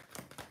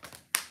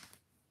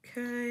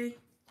 Okay.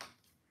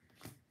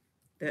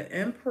 The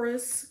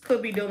Empress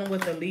could be dealing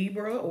with a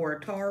Libra or a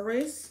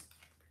Taurus.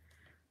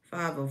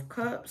 Five of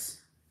Cups.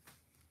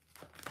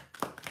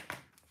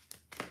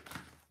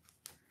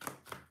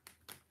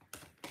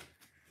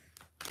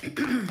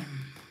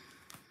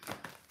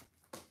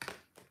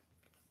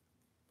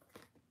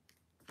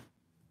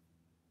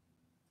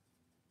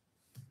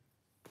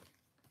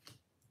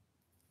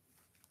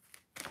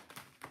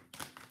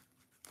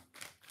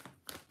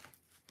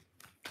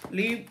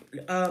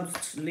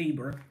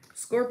 Libra.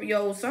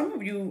 Scorpio, some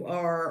of you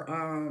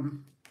are,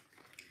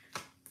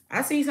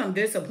 I see some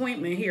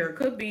disappointment here. It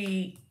could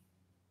be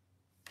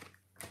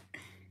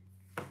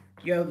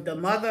the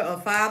mother or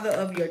father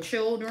of your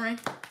children.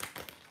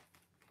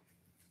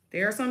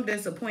 There's some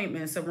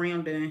disappointment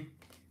surrounding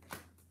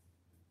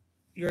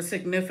your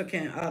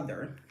significant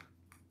other.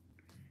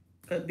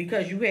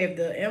 Because you have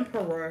the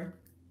Emperor,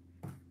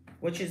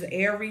 which is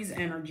Aries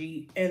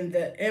energy, and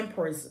the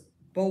Empress,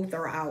 both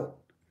are out.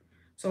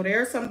 So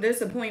there's some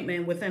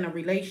disappointment within a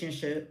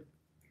relationship.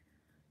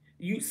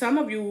 Some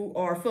of you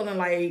are feeling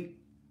like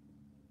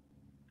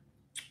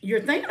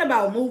you're thinking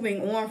about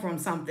moving on from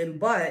something,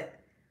 but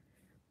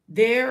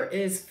there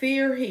is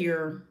fear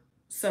here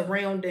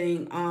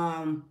surrounding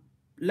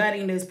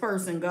letting this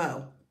person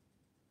go.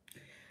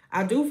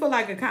 I do feel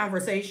like a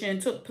conversation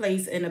took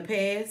place in the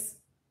past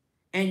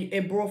and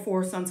it brought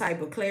forth some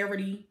type of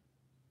clarity.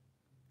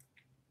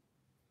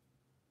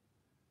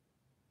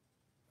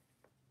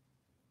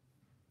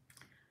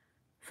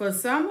 For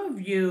some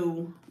of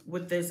you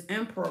with this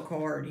Emperor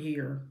card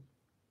here,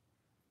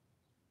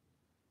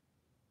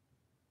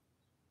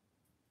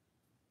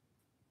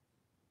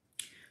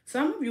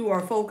 some of you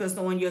are focused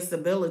on your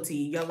stability,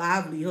 your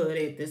livelihood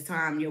at this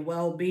time, your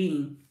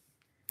well-being.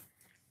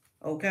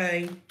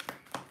 Okay?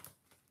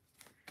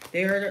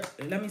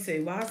 Let me see,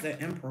 why is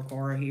the Emperor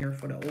card here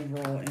for the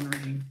overall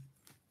energy?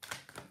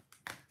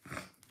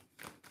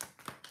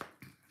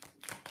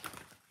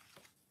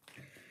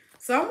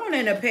 Someone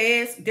in the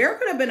past, there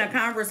could have been a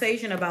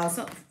conversation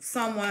about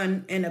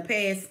someone in the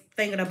past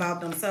thinking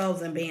about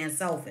themselves and being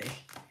selfish.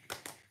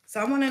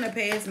 Someone in the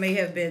past may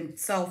have been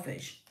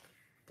selfish.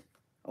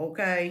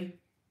 Okay?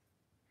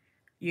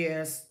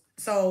 Yes.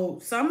 So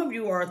some of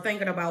you are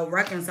thinking about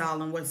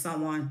reconciling with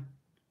someone.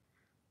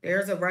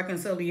 There's a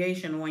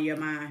reconciliation on your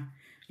mind.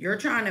 You're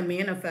trying to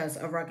manifest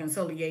a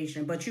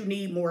reconciliation, but you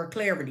need more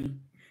clarity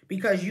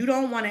because you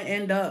don't want to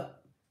end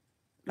up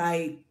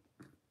like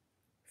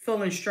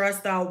feeling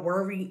stressed out,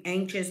 worried,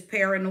 anxious,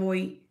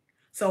 paranoid.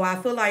 So I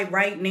feel like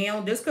right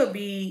now, this could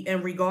be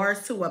in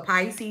regards to a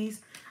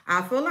Pisces.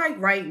 I feel like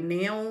right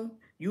now,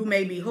 you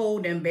may be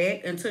holding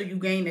back until you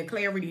gain the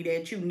clarity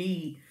that you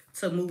need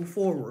to move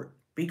forward.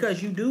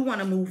 Because you do want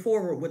to move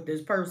forward with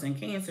this person,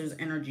 Cancer's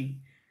energy.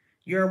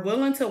 You're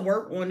willing to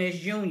work on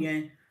this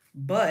union,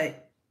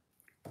 but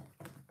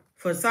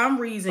for some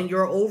reason,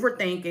 you're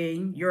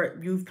overthinking.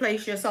 You've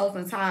placed yourself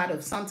inside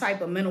of some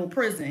type of mental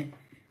prison.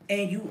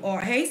 And you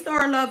are, hey,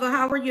 Star Lover,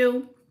 how are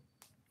you?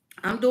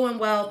 I'm doing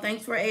well.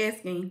 Thanks for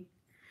asking.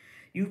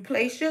 You've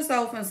placed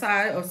yourself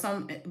inside of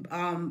some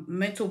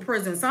mental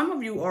prison. Some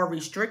of you are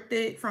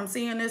restricted from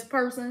seeing this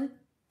person.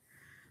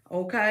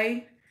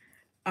 Okay.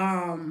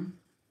 I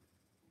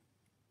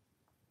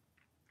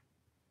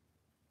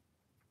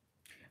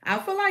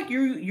feel like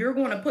you're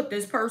going to put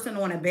this person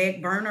on a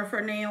back burner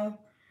for now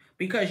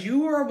because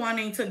you are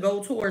wanting to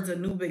go towards a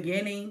new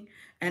beginning.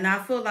 And I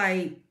feel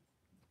like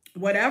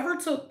whatever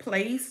took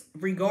place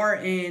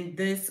regarding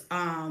this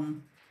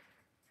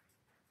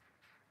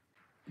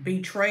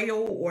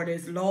betrayal or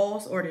this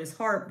loss or this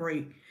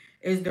heartbreak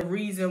is the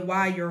reason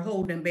why you're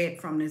holding back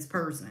from this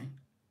person.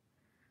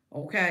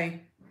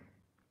 Okay?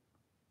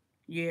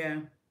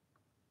 Yeah.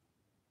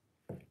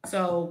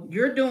 So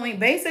you're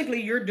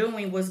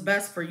doing what's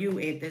best for you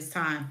at this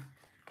time,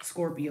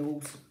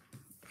 Scorpios.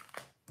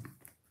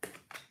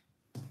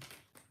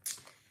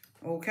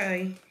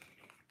 Okay?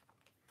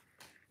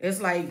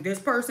 It's like this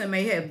person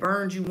may have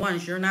burned you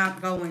once. You're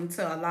not going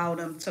to allow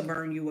them to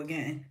burn you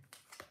again.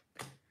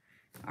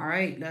 All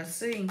right, let's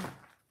see.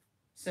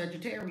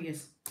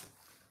 Sagittarius.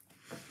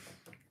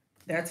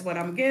 That's what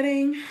I'm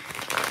getting.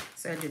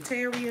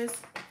 Sagittarius.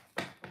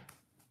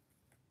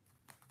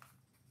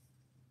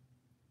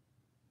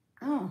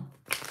 Oh.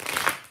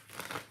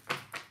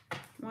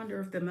 Wonder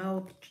if the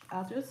mail,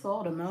 I just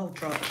saw the mail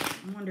truck.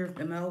 I wonder if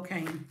the mail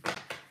came.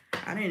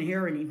 I didn't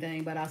hear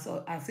anything, but I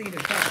see the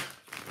truck.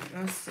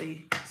 Let's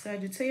see.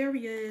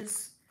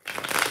 Sagittarius.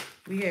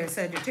 We have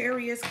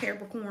Sagittarius,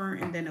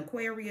 Capricorn, and then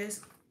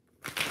Aquarius.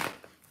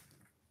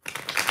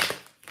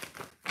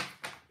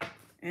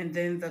 And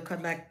then the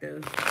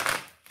collective.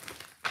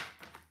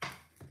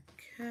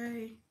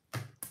 Okay.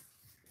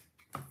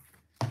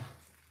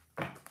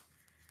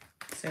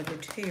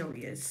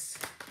 Sagittarius.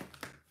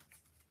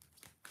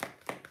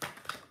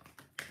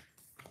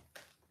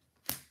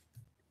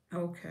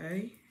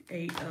 Okay.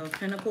 8 of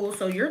Pentacles.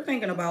 So you're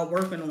thinking about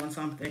working on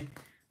something.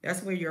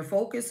 That's where your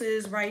focus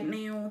is right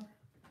now.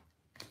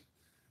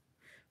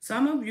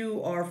 Some of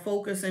you are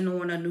focusing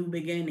on a new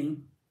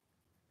beginning.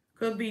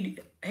 Could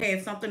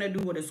have something to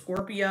do with a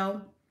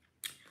Scorpio.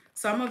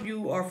 Some of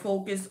you are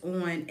focused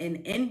on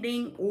an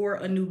ending or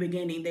a new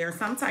beginning. There's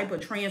some type of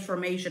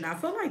transformation. I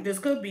feel like this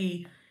could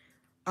be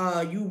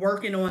you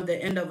working on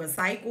the end of a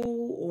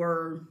cycle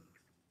or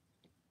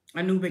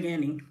a new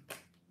beginning.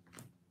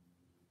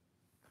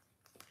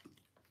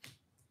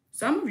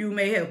 Some of you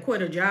may have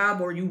quit a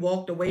job or you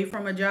walked away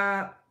from a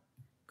job.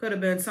 Could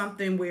have been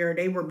something where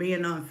they were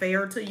being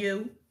unfair to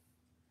you.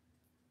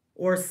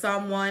 or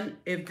someone,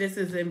 if this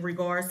is in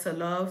regards to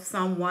love,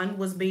 someone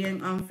was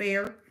being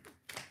unfair.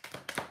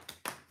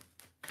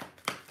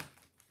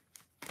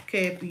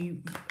 Can't be,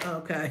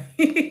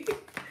 okay.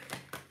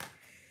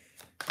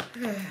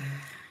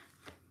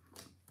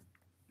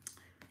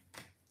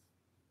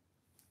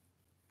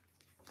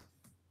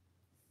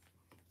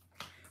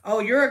 Oh,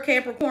 you're a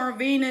Capricorn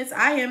Venus?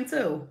 I am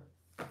too.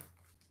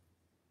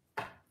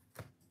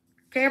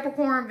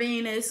 Capricorn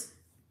Venus,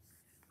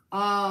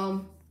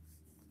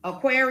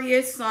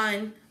 Aquarius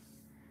Sun,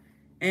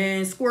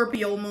 and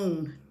Scorpio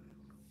Moon.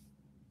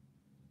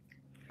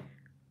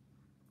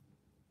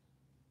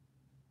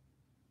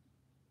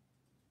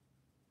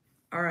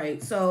 All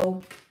right,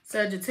 so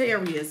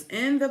Sagittarius,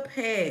 in the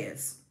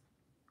past.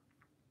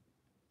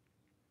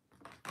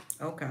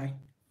 Okay.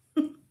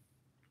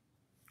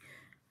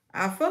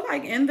 I feel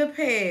like in the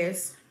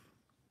past,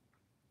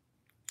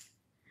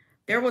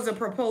 there was a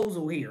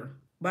proposal here.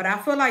 But I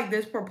feel like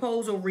this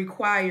proposal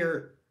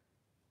required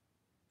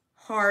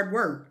hard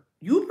work.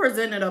 You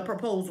presented a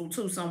proposal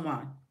to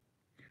someone.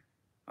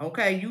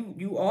 Okay,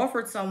 you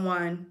offered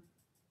someone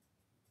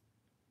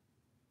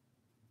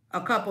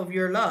a cup of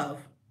your love.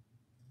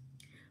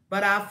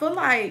 But I feel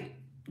like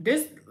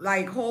this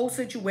like whole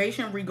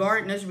situation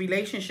regarding this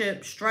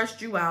relationship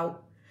stressed you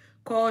out,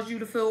 caused you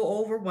to feel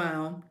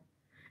overwhelmed.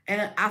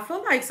 And I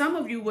feel like some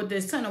of you with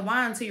this Ten of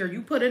Wands here,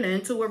 you put it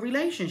into a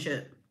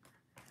relationship.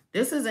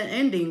 This is an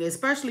ending,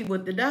 especially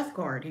with the Death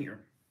card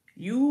here.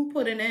 You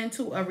put it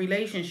into a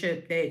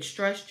relationship that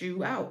stressed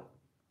you out.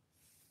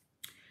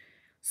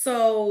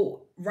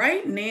 So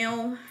right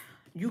now,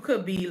 you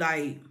could be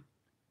like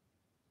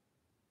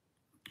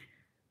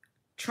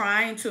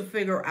trying to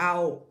figure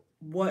out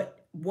what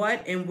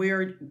and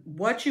where,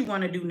 what you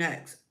want to do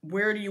next.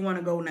 Where do you want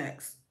to go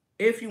next?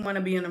 If you want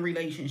to be in a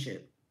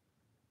relationship,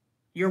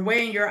 you're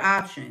weighing your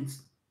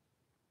options.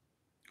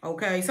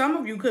 Okay, some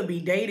of you could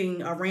be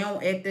dating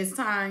around at this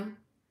time.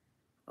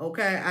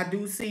 Okay, I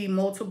do see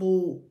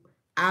multiple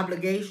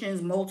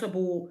obligations,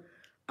 multiple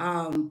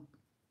um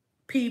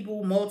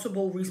people,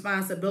 multiple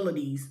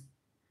responsibilities.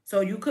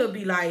 So you could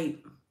be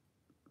like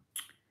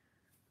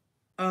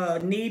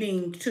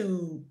needing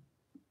to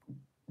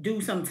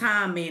do some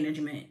time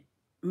management,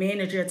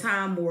 manage your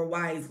time more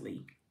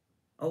wisely.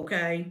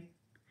 Okay,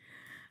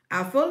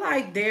 I feel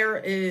like there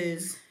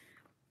is,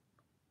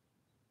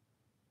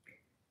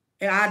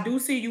 and I do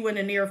see you in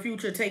the near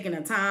future taking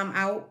a time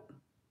out.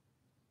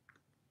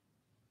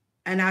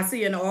 And I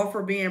see an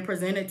offer being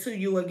presented to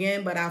you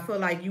again, but I feel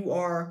like you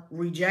are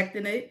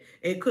rejecting it.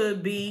 It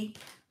could be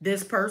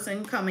this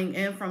person coming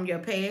in from your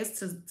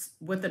past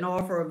with an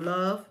offer of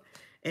love,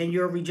 and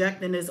you're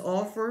rejecting this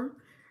offer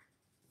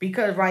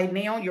because right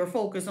now you're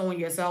focused on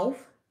yourself.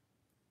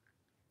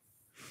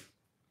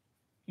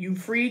 You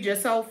freed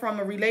yourself from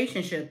a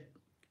relationship.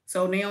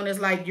 So now it's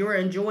like you're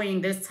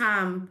enjoying this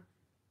time,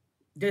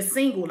 this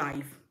single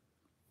life.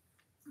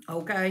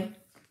 Okay?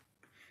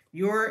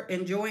 You're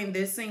enjoying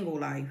this single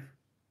life.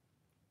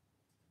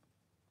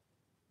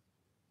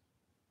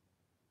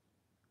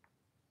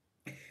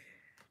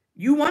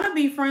 You want to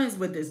be friends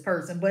with this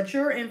person, but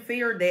you're in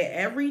fear that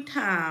every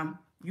time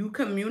you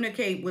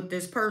communicate with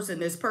this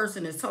person is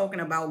talking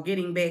about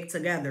getting back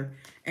together.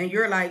 And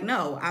you're like,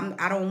 no,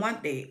 I don't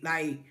want that.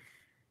 Like,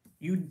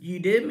 you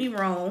did me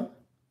wrong.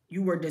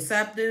 You were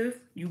deceptive.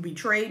 You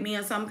betrayed me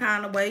in some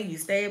kind of way. You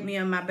stabbed me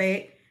in my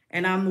back.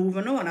 And I'm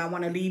moving on. I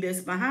want to leave this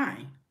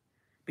behind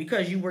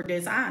because you were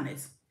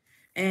dishonest.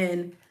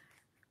 And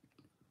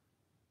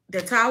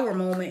the tower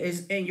moment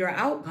is in your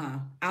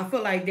outcome. I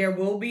feel like there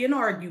will be an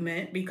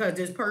argument because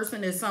this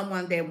person is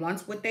someone that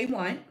wants what they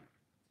want.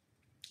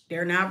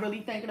 They're not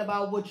really thinking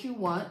about what you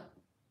want.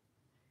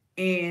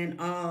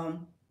 And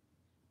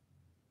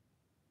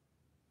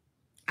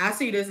I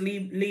see this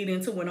lead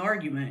into an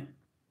argument.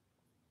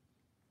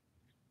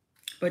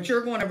 But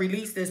you're going to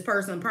release this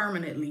person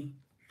permanently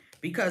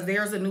because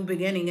there's a new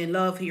beginning in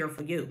love here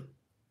for you.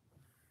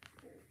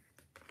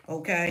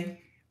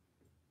 Okay?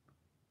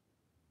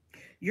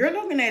 You're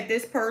looking at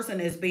this person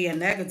as being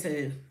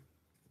negative.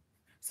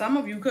 Some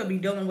of you could be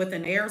dealing with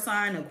an air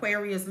sign,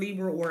 Aquarius,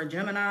 Libra, or a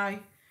Gemini.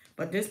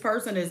 But this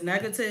person is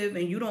negative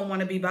and you don't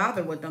want to be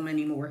bothered with them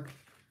anymore.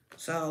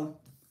 So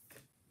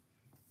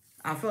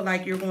I feel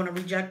like you're going to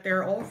reject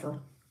their offer.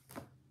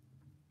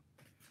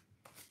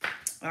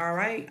 All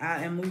right.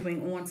 I am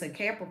moving on to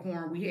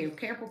Capricorn. We have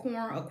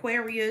Capricorn,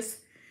 Aquarius,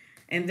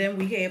 and then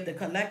we have the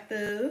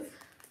collective.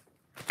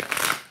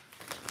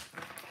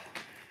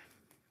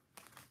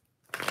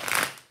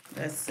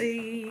 Let's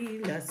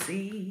see. Let's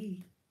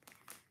see.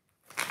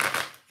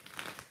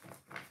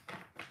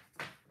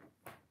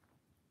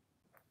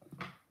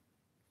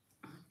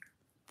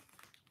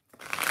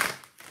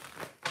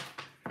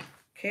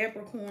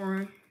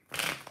 Capricorn,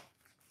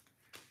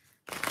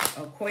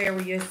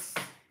 Aquarius,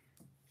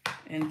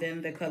 and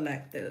then the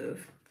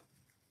collective.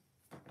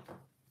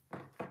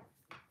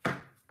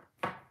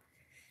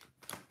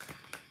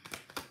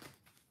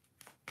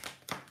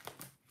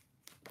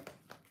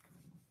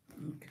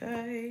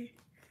 Okay.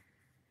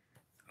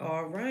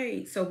 All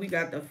right. So we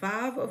got the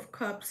Five of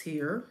Cups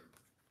here.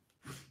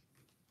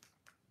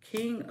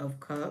 King of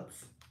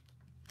Cups,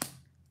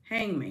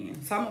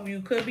 Hangman. Some of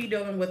you could be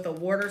dealing with a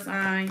water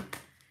sign,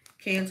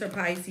 Cancer,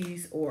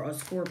 Pisces, or a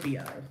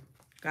Scorpio.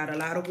 Got a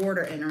lot of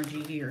water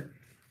energy here.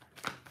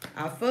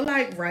 I feel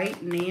like right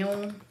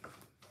now,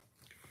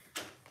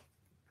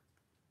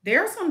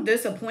 there's some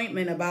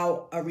disappointment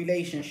about a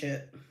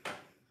relationship,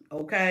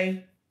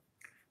 okay?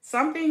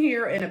 Something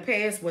here in the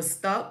past was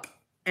stuck,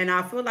 and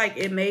I feel like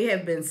it may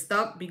have been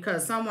stuck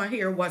because someone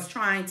here was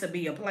trying to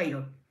be a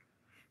player.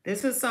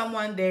 This is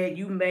someone that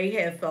you may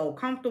have felt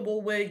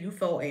comfortable with. You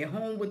felt at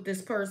home with this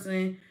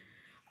person.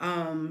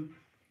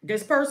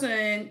 This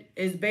person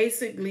is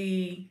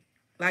basically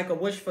like a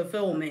wish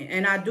fulfillment.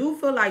 And I do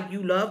feel like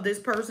you love this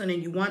person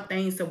and you want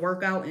things to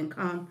work out and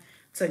come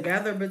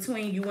together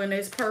between you and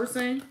this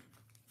person.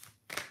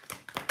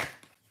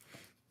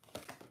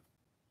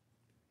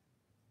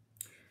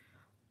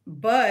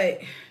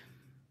 But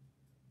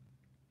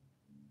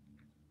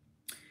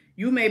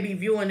you may be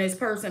viewing this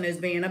person as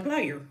being a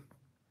player.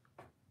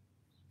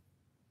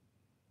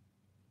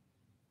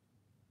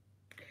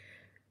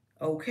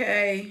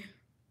 Okay.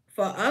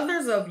 For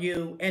others of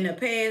you, in the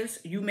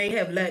past, you may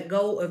have let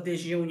go of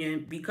this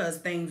union because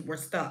things were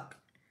stuck.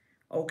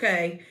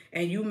 Okay.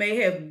 And you may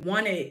have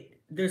wanted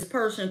this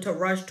person to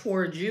rush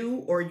towards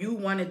you, or you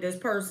wanted this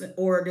person,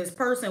 or this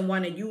person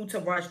wanted you to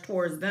rush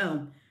towards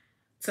them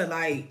to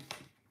like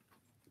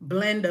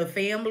blend a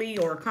family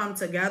or come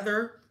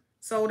together,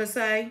 so to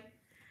say.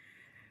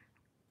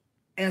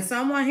 And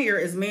someone here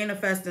is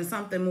manifesting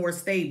something more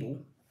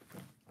stable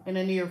in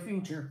the near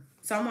future.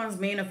 Someone's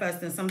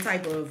manifesting some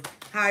type of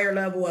higher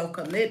level of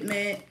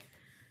commitment,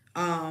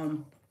 a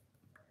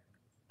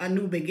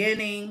new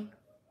beginning.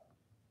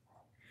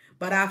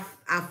 But I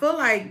feel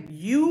like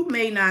you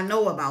may not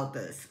know about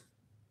this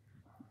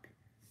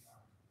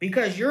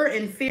because you're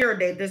in fear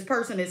that this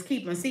person is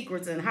keeping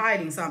secrets and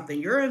hiding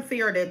something. You're in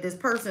fear that this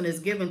person is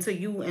given to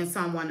you and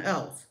someone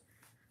else.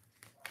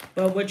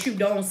 But what you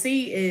don't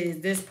see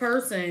is this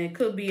person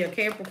could be a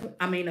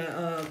Capricorn,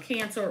 a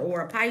Cancer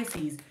or a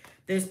Pisces.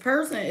 This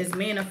person is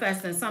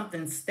manifesting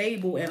something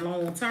stable and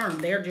long term.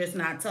 They're just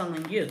not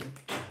telling you.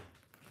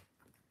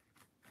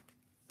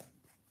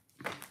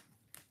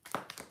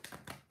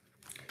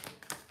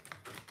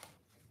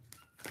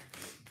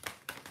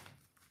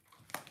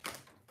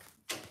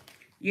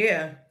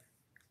 Yeah,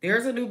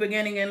 there's a new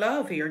beginning in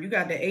love here. You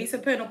got the Ace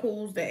of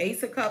Pentacles, the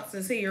Ace of Cups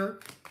is here.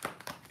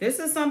 This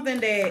is something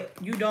that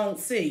you don't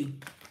see.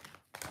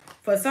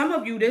 For some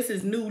of you, this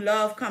is new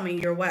love coming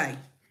your way.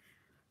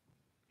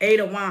 Eight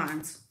of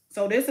Wands.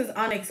 So this is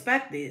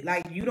unexpected.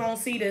 Like, you don't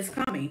see this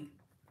coming.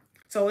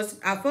 So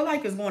I feel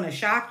like it's going to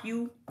shock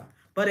you,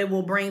 but it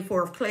will bring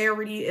forth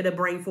clarity. It'll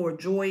bring forth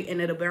joy,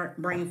 and it'll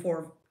bring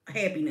forth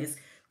happiness.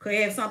 Could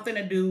have something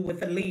to do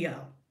with a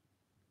Leo.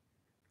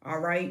 All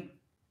right.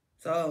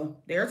 So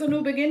there's a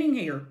new beginning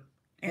here,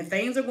 and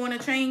things are going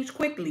to change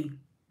quickly.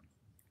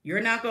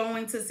 You're not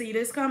going to see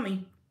this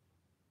coming.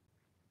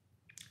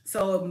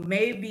 So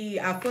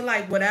maybe I feel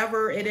like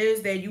whatever it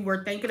is that you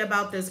were thinking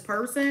about this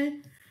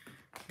person,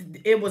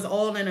 it was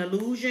all an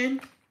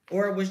illusion,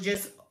 or it was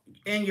just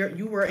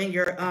you were in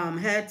your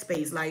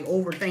headspace, like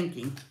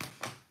overthinking.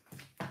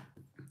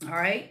 All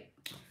right.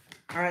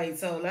 All right.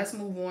 So let's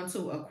move on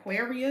to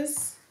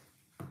Aquarius.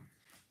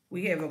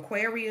 We have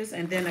Aquarius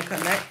and then a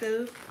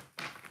collective.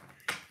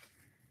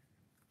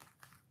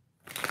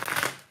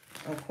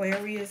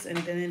 Aquarius and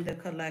then the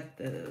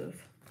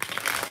collective.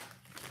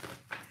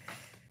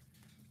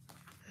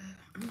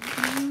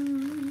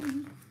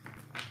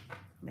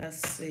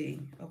 Let's see.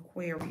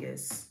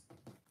 Aquarius.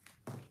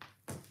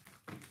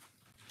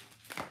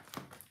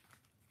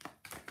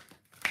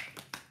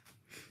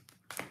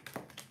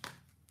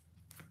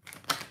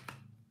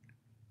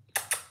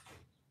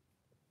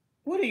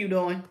 What are you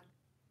doing?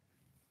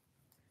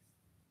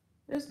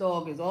 This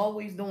dog is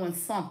always doing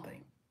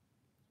something.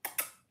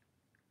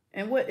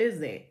 And what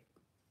is that?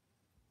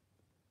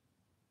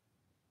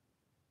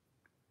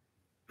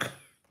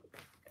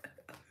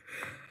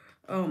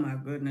 Oh my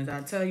goodness.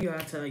 I tell you.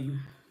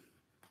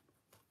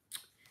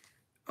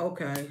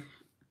 Okay.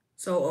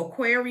 So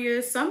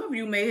Aquarius, some of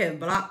you may have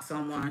blocked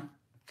someone.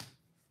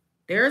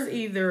 This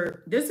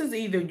is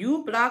either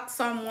you blocked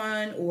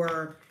someone,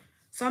 or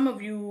some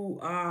of you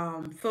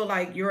feel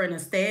like you're in a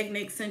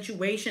stagnant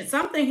situation.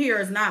 Something here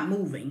is not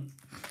moving.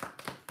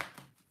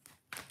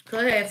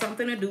 Could have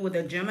something to do with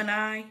a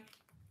Gemini.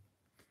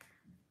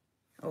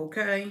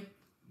 Okay.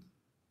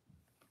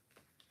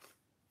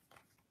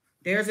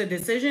 There's a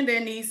decision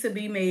that needs to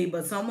be made,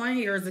 but someone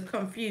here is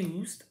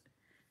confused.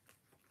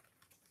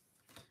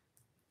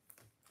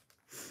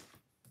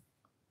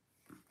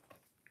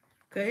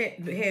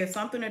 Could have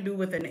something to do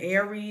with an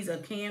Aries, a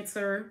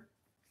Cancer.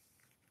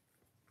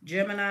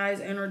 Gemini's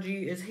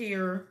energy is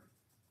here.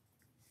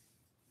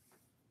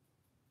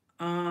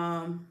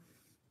 I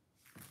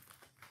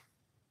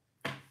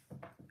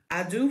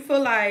do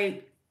feel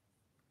like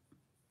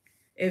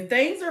if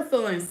things are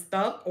feeling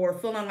stuck or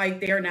feeling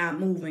like they're not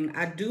moving,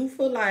 I do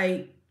feel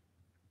like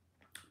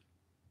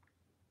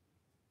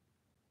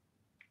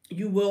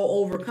You will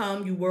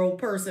overcome. You will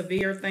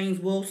persevere. Things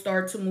will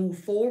start to move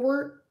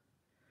forward.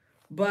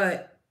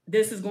 But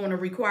this is going to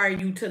require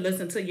you to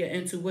listen to your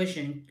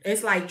intuition.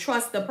 It's like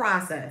trust the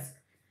process.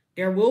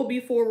 There will be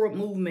forward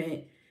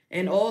movement.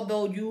 And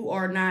although you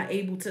are not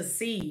able to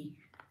see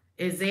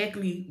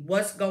exactly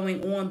what's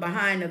going on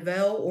behind the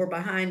veil or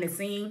behind the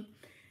scene,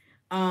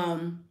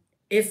 um,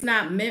 it's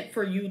not meant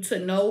for you to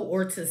know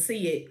or to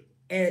see it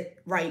at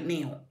right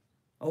now.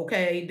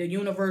 Okay, the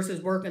universe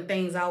is working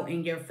things out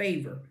in your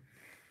favor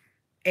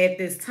at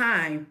this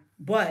time,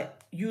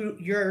 but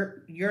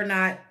you're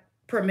not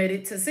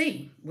permitted to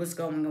see what's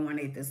going on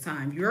at this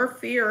time. Your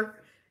fear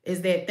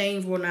is that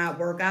things will not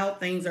work out,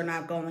 things are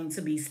not going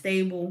to be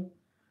stable.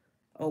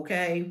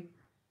 Okay,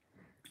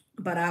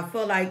 but I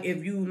feel like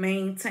if you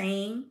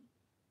maintain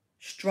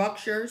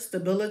structure,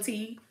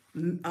 stability,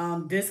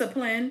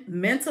 discipline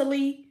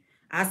mentally,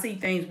 I see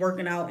things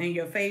working out in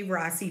your favor.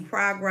 I see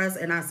progress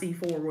and I see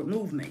forward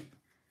movement.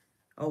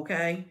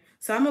 Okay.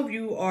 Some of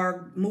you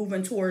are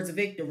moving towards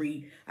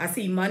victory. I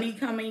see money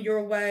coming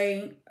your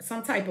way,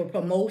 some type of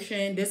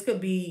promotion. This could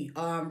be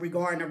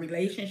regarding a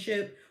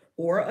relationship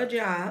or a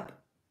job.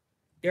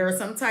 There are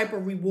some type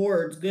of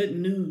rewards, good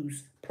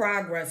news,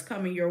 progress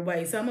coming your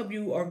way. Some of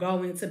you are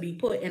going to be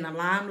put in a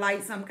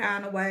limelight some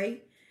kind of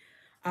way.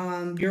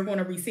 You're going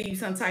to receive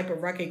some type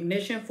of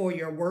recognition for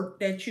your work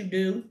that you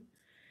do.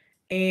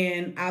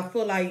 And I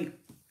feel like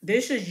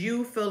this is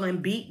you feeling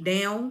beat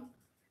down,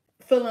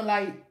 feeling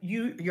like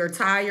you're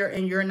tired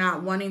and you're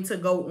not wanting to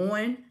go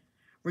on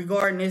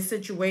regarding this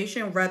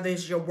situation, whether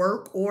it's your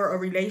work or a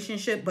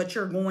relationship, but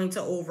you're going to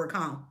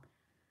overcome.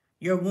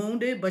 You're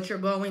wounded, but you're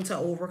going to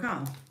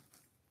overcome.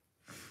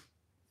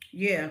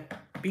 Yeah,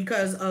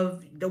 because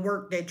of the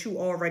work that you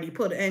already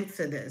put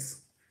into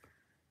this.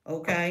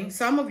 Okay,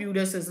 some of you,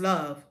 this is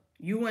love.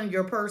 You and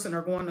your person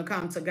are going to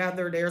come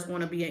together. There's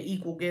going to be an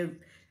equal give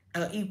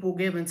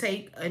and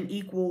take, an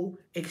equal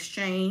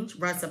exchange,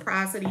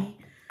 reciprocity,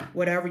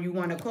 whatever you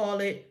want to call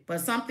it.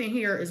 But something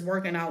here is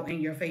working out in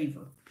your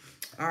favor.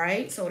 All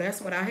right, so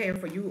that's what I have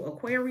for you,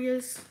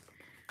 Aquarius.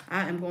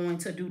 I am going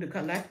to do the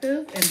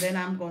collective, and then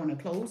I'm going to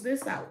close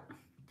this out.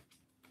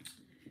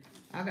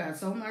 I got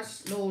so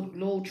much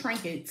little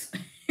trinkets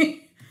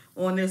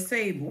on this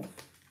table.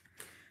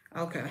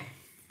 Okay.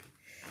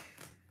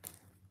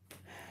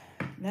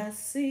 Let's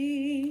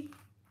see.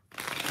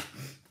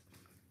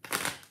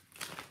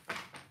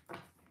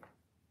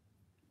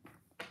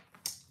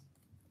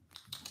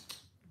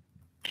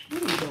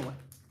 What are you doing?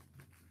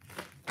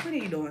 What are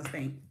you doing,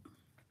 Stink?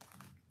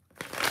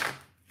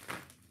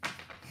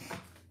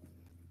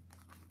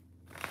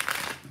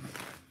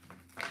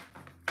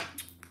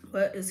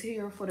 What is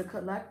here for the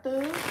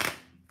collective?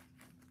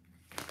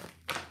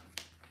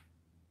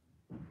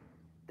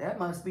 That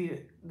must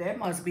be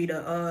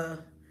the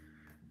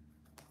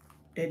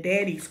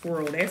daddy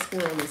squirrel. That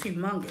squirrel is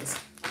humongous.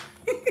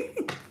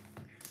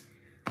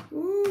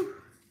 Ooh,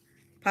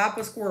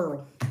 Papa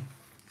Squirrel.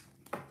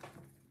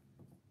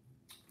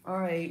 All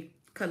right,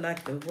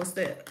 collective. What's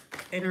the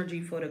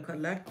energy for the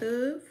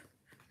collective?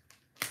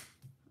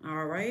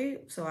 All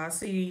right, so I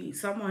see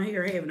someone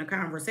here having a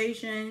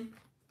conversation,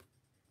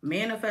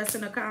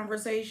 manifesting a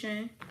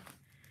conversation.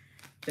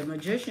 The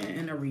Magician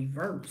in the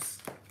reverse.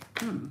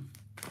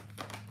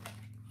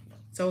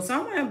 So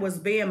someone was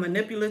being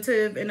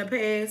manipulative in the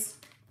past.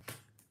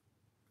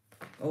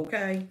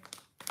 Okay.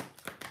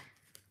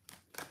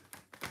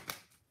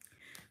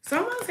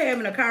 Someone's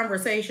having a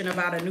conversation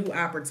about a new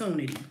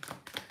opportunity.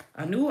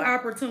 A new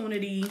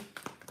opportunity.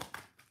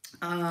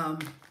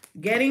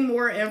 Getting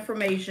more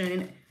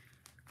information.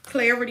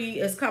 Clarity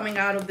is coming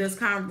out of this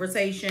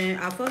conversation.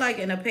 I feel like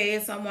in the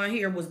past, someone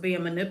here was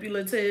being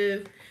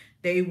manipulative.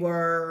 They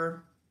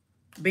were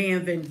being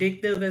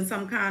vindictive in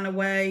some kind of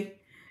way.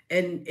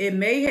 And it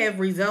may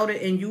have resulted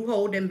in you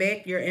holding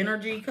back your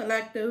energy,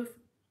 collective.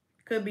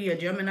 Could be a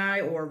Gemini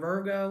or a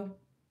Virgo.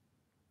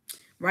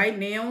 Right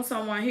now,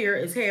 someone here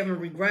is having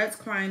regrets,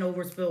 crying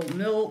over spilled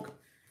milk,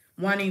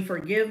 wanting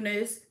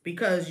forgiveness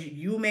because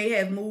you may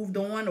have moved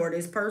on or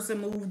this person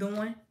moved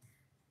on.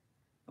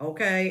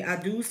 Okay, I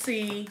do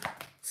see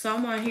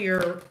someone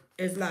here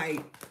is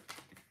like,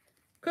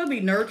 could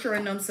be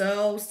nurturing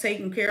themselves,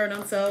 taking care of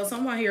themselves.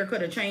 Someone here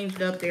could have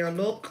changed up their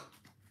look,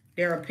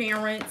 their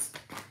appearance.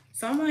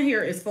 Someone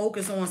here is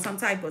focused on some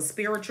type of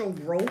spiritual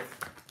growth.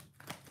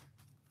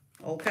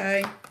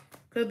 Okay,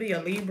 could be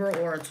a Libra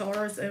or a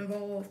Taurus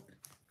involved.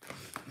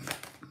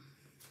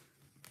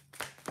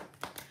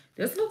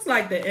 This looks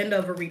like the end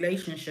of a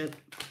relationship.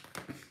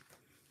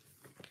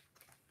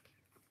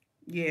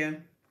 Yeah.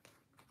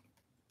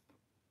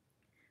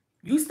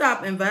 You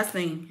stop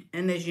investing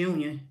in this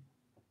union.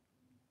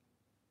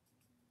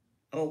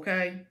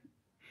 Okay.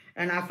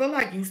 And I feel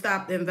like you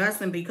stopped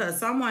investing because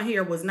someone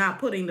here was not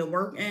putting the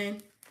work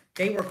in.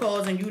 They were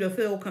causing you to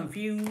feel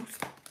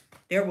confused.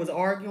 There was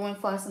arguing,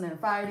 fussing, and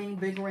fighting,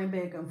 bickering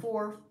back and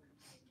forth.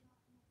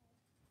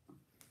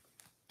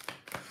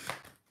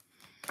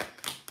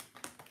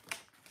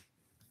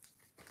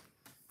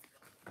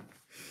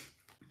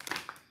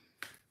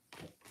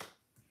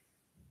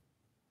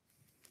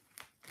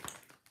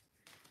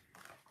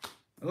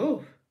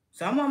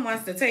 Someone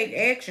wants to take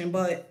action,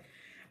 but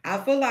I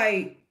feel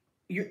like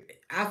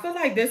I feel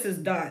like this is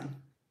done.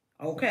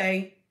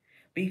 Okay?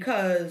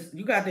 Because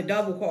you got the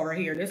double card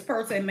here. This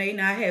person may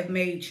not have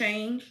made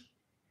change.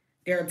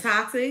 They're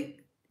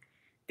toxic.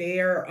 They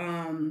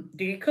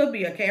could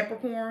be a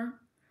Capricorn,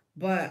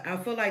 but I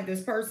feel like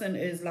this person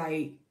is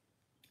like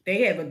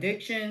they have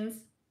addictions.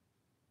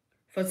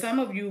 For some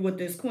of you with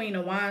this Queen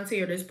of Wands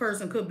here, this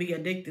person could be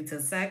addicted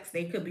to sex.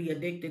 They could be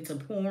addicted to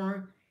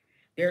porn.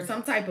 There's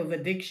some type of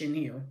addiction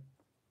here.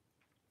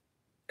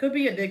 Could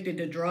be addicted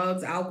to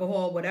drugs,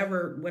 alcohol,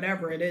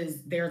 whatever it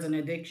is, there's an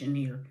addiction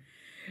here.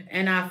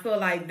 And I feel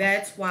like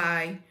that's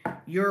why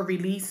you're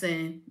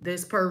releasing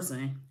this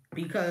person,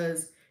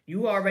 because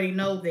you already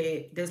know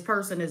that this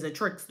person is a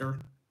trickster,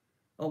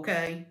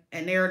 okay?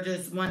 And they're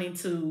just wanting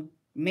to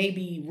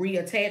maybe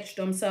reattach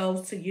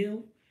themselves to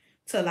you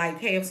to like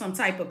have some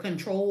type of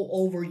control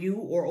over you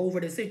or over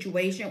the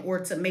situation, or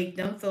to make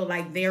them feel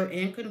like they're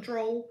in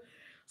control.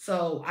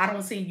 So I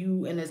don't see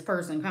you and this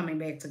person coming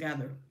back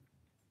together.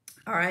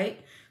 All right.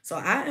 So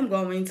I am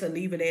going to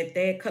leave it at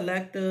that,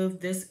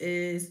 collective. This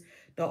is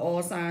the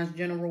All Signs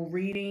General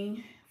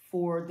reading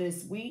for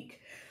this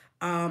week.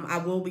 I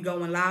will be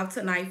going live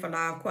tonight for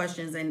live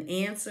questions and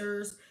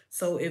answers.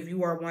 So if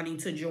you are wanting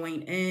to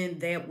join in,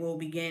 that will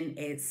begin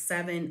at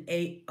 7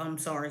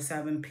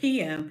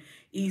 p.m.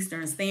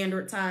 Eastern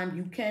Standard Time.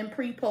 You can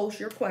pre-post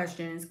your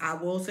questions. I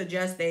will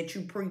suggest that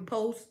you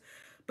pre-post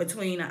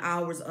between the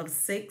hours of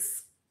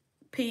 6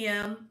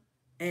 p.m.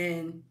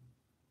 and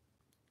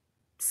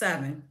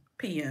 7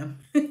 p.m.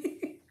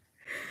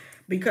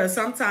 Because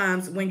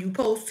sometimes when you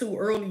post too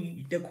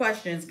early, the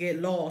questions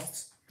get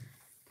lost,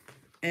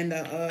 and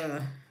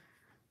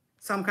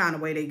some kind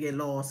of way they get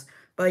lost.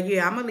 But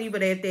yeah, I'm gonna leave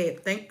it at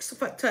that. Thanks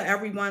to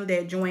everyone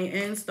that joined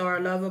in. Star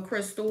Lover,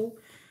 Crystal,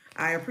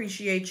 I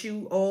appreciate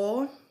you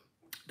all.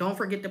 Don't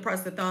forget to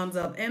press the thumbs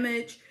up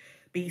image.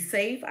 Be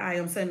safe. I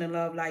am sending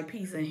love, light,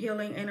 peace, and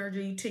healing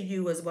energy to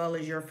you as well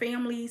as your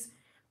families.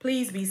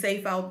 Please be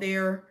safe out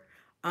there.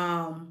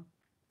 Um,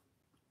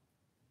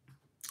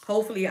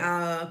 Hopefully,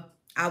 I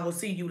will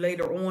see you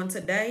later on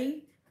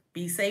today.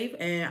 Be safe,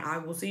 and I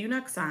will see you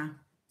next time.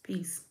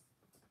 Peace.